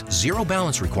fees, zero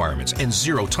balance requirements, and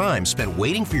zero time spent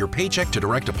waiting for your paycheck to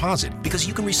direct deposit, because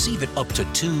you can receive it up to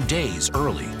 2 days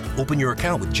early. Open your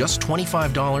account with just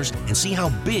 $25 and see how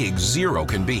big zero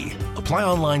can be. Apply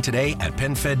online today at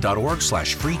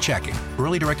penfed.org/free checking.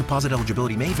 Early direct deposit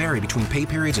eligibility may vary between pay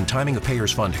periods and timing of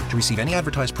payers' funding. To receive any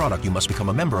advertised product, you must become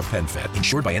a member of PenFed,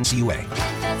 insured by NCUA.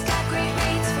 PenFed's got great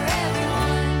rates for everyone.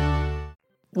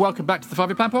 Welcome back to the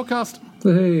 5-Year Plan podcast.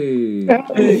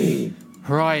 Hey.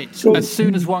 Right. As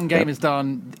soon as one game is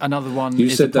done, another one You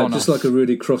is said that upon just us. like a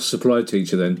really cross supply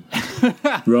teacher then.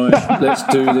 Right, let's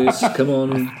do this. Come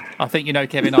on. I think,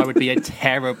 Kevin, I would be a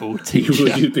terrible teacher.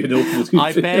 You'd be an awful teacher.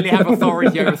 I barely have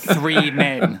authority over 3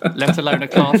 men, let alone a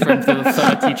classroom full of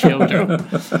 30 children.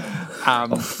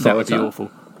 That would be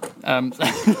awful.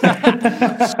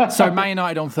 So Man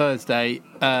United on Thursday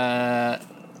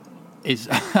is,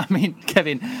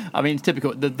 Kevin, it's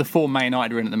typical. The form Man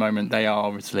United are in at the moment, they are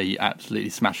obviously absolutely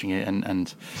smashing it,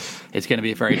 and it's going to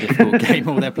be a very difficult game.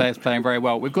 All their players playing very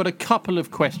well. We've got a couple of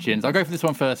questions. I'll go for this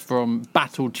one first from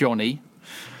Battle Johnny.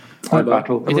 Hi,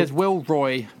 Battle. He says, will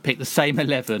Roy pick the same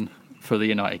 11 for the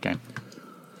United game?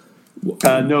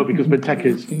 No, because Benteke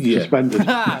is suspended.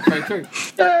 Very true.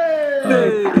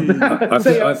 I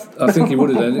think he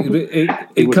would have done.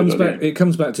 It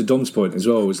comes back to Dom's point as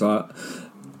well. It's like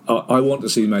I want to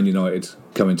see Man United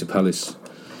coming to Palace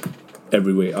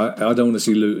every week. I don't want to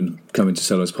see Luton coming to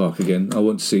Selhurst Park again. I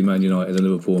want to see Man United and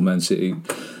Liverpool and Man City.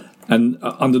 And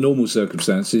under normal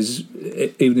circumstances,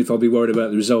 even if I'd be worried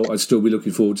about the result, I'd still be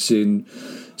looking forward to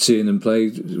seeing them play.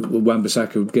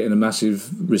 Wan-Bissaka getting a massive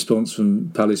response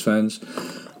from Palace fans.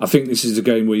 I think this is a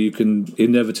game where you can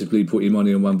inevitably put your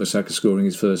money on Wan-Bissaka scoring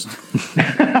his first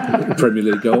Premier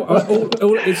League goal.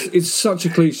 It's such a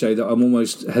cliche that I'm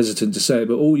almost hesitant to say it,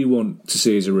 but all you want to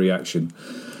see is a reaction.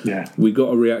 Yeah, we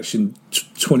got a reaction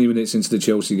 20 minutes into the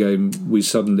Chelsea game. We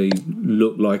suddenly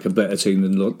looked like a better team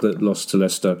than that lost to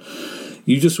Leicester.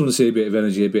 You just want to see a bit of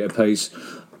energy, a bit of pace.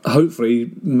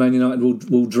 hopefully Man United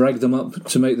will drag them up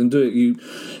to make them do it.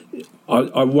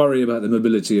 I worry about the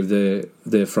mobility of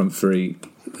their front three,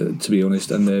 to be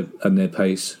honest, and their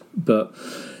pace. But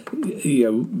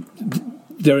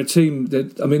they're a team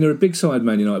that, they're a big side,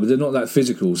 Man United, but they're not that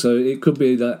physical. So it could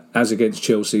be that, as against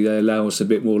Chelsea, they allow us a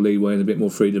bit more leeway and a bit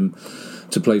more freedom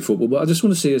to play football. But I just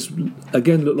want to see us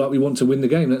again look like we want to win the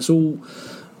game. That's all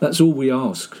we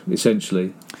ask,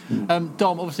 essentially. Dom,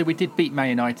 obviously we did beat Man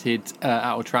United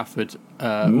at Old Trafford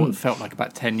what felt like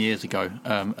about 10 years ago,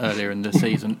 earlier in the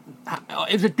season.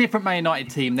 It was a different Man United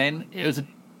team then. It was a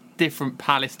different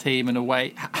Palace team in a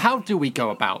way. How do we go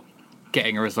about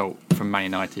getting a result from Man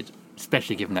United,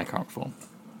 especially given their current form?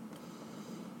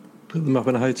 Put them up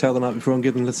in a hotel the night before and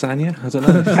give them lasagna? I don't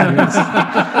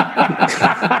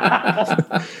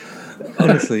know.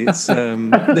 Honestly, it's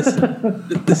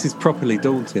this is properly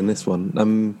daunting, this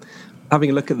one.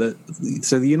 Having a look at the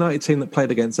United team that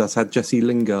played against us had Jesse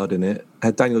Lingard in it,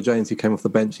 had Daniel James, who came off the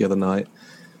bench the other night.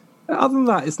 Other than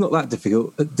that, it's not that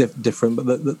different, but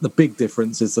the big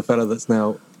difference is the fella that's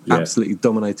now absolutely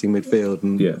dominating midfield,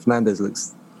 and Fernandes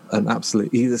looks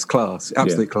he's class,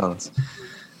 class.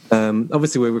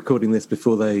 Obviously, we're recording this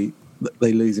before they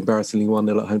lose embarrassingly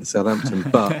 1-0 at home to Southampton,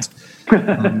 but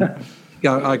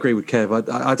I agree with Kev.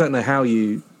 I don't know how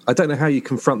you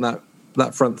confront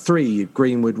that front three: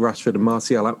 Greenwood, Rashford, and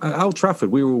Martial. At Old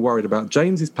Trafford, we were all worried about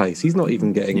James's pace. He's not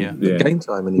even getting game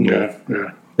time anymore.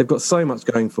 Yeah. They've got so much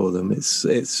going for them.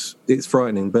 It's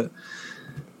frightening, but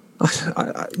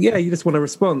you just want a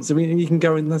response. You can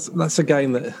go in. That's a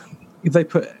game that if they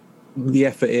put the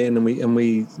effort in and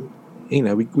we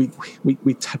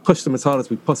push them as hard as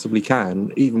we possibly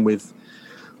can, even with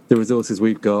the resources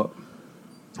we've got.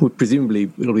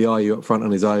 Presumably it'll be Ayew up front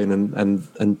on his own,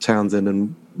 and Townsend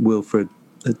and Wilfred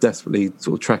are desperately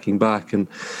sort of tracking back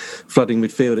and flooding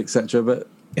midfield, etc. But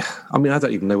I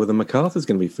don't even know whether MacArthur's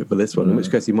going to be fit for this one. In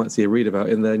which case, you might see a readout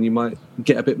in there, and you might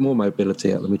get a bit more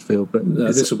mobility out of the midfield. But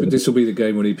this will be the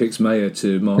game when he picks Mayer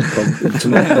to mark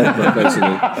Pogba.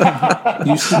 Basically,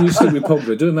 you stick with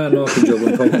Pogba, do a man marking job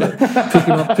on Pogba, pick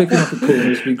him up at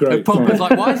corners, be great. Pogba's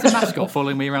like, why is the mascot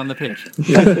following me around the pitch?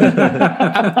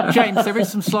 James, there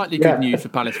is some slightly good news for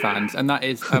Palace fans, and that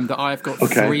is that I've got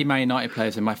 3 Man United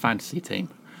players in my fantasy team.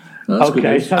 That's good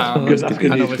news. That's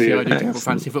good and news obviously for you. I do terrible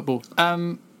fantasy football.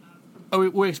 Are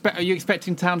you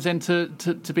expecting Townsend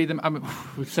to be them?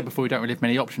 We've said before we don't really have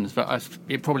many options, but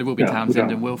it probably will be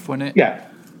Townsend and Wilf, won't it? Yeah.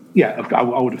 I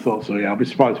would have thought so. Yeah, I'd be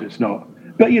surprised if it's not.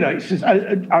 But it's just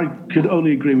I could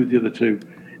only agree with the other two.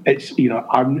 It's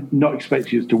I'm not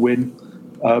expecting us to win.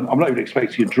 I'm not even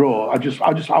expecting a draw. I just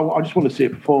want to see a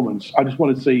performance. I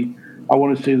want to see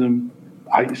them.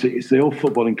 It's the old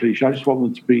footballing cliche. I just want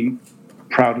them to be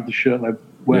proud of the shirt they're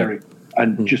wearing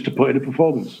and just to put in a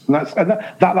performance. And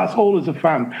that's all as a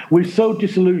fan. We're so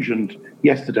disillusioned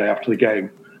yesterday after the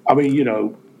game.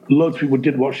 Loads of people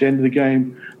didn't watch the end of the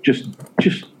game, just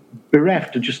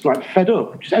bereft and just like fed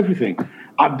up, just everything.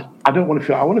 I don't want to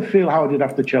feel. I want to feel how I did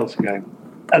after the Chelsea game.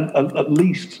 And at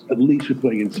least we're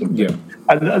putting in something. Yeah.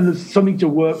 And there's something to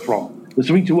work from. There's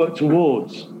something to work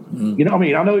towards. You know what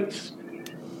I mean?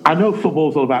 I know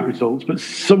football's all about results, but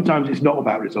sometimes it's not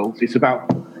about results. It's about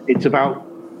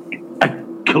a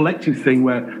collective thing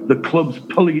where the club's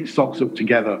pulling its socks up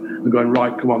together and going,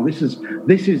 right, come on, this is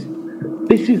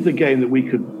the game that we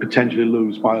could potentially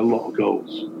lose by a lot of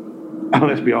goals. And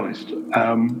let's be honest.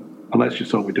 And let's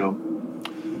just hope we don't.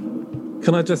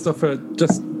 Can I just offer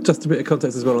just a bit of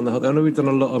context as well on the whole? I know we've done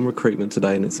a lot on recruitment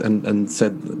today, and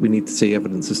said that we need to see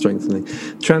evidence of strengthening.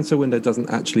 Transfer window doesn't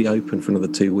actually open for another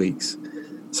 2 weeks.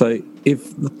 So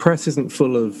if the press isn't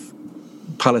full of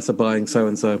Palace are buying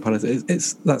so-and-so, Palace,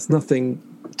 that's nothing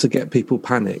to get people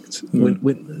panicked.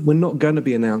 We're not going to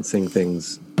be announcing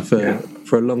things for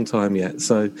a long time yet.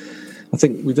 So I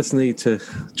think we just need to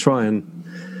try and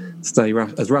stay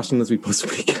as rational as we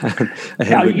possibly can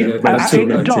until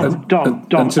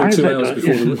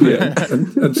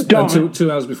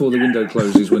 2 hours before the window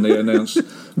closes, when they announce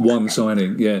one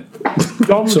signing. Yeah,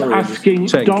 Dom's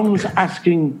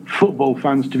asking football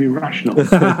fans to be rational.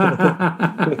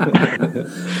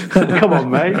 Come on,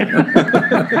 mate.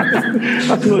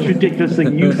 That's the most ridiculous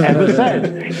thing you've ever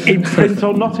said, in print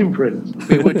or not in print.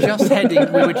 We were just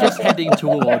heading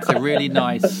towards a really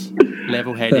nice,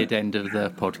 level-headed end of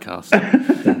the podcast.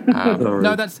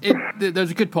 No, that's it. Those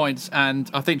are good points, and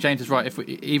I think James is right.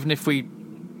 Even if we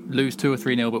lose 2 or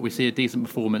 3-0, but we see a decent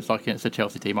performance like against the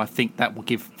Chelsea team, I think that will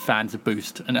give fans a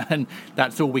boost, and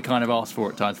that's all we kind of ask for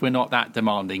at times. We're not that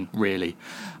demanding, really.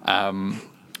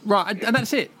 Right, and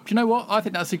that's it. Do you know what? I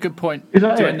think that's a good point to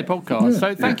end the podcast.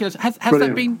 So thank you. Has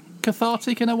that been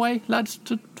cathartic in a way, lads,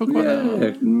 to talk about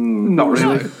that? Not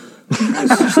really.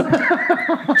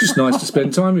 It's just nice to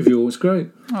spend time with you all. It's great.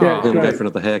 Yeah, it's Go great. for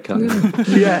another haircut.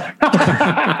 Yeah.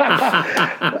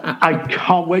 I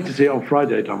can't wait to see it on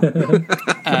Friday, Tom.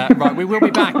 Right, we will be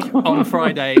back on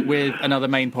Friday with another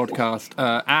main podcast,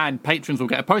 and patrons will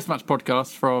get a post-match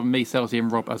podcast from me, Selzy, and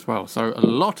Rob as well. So a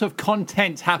lot of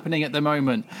content happening at the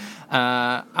moment,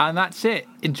 and that's it.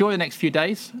 Enjoy the next few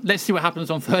days. Let's see what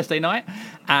happens on Thursday night,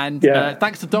 and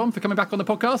thanks to Dom for coming back on the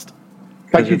podcast.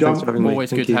 Thank you, Thanks Dom. for having me. Always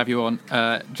Thank good you. to have you on,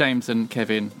 James and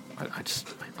Kevin. I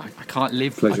can't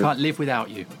live. Pleasure. I can't live without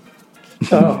you.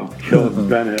 Oh, God,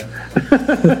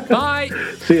 Bennett. Bye.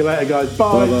 See you later, guys.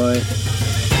 Bye. Bye-bye.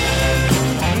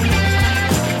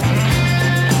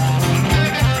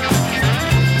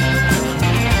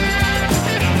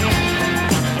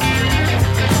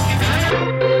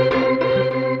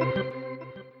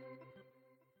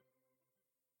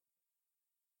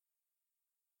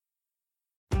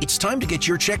 It's time to get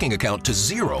your checking account to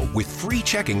zero with free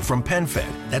checking from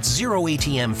PenFed. That's zero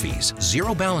ATM fees,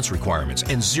 zero balance requirements,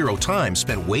 and zero time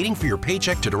spent waiting for your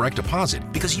paycheck to direct deposit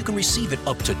because you can receive it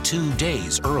up to 2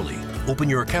 days early. Open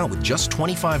your account with just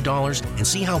 $25 and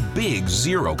see how big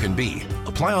zero can be.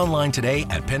 Apply online today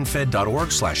at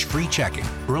penfed.org/free checking.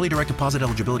 Early direct deposit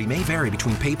eligibility may vary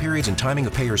between pay periods and timing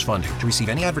of payers' funding. To receive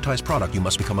any advertised product, you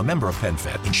must become a member of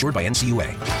PenFed, insured by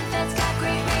NCUA. PenFed's got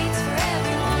great rates for everyone.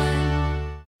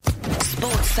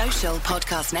 Sports Social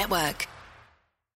Podcast Network.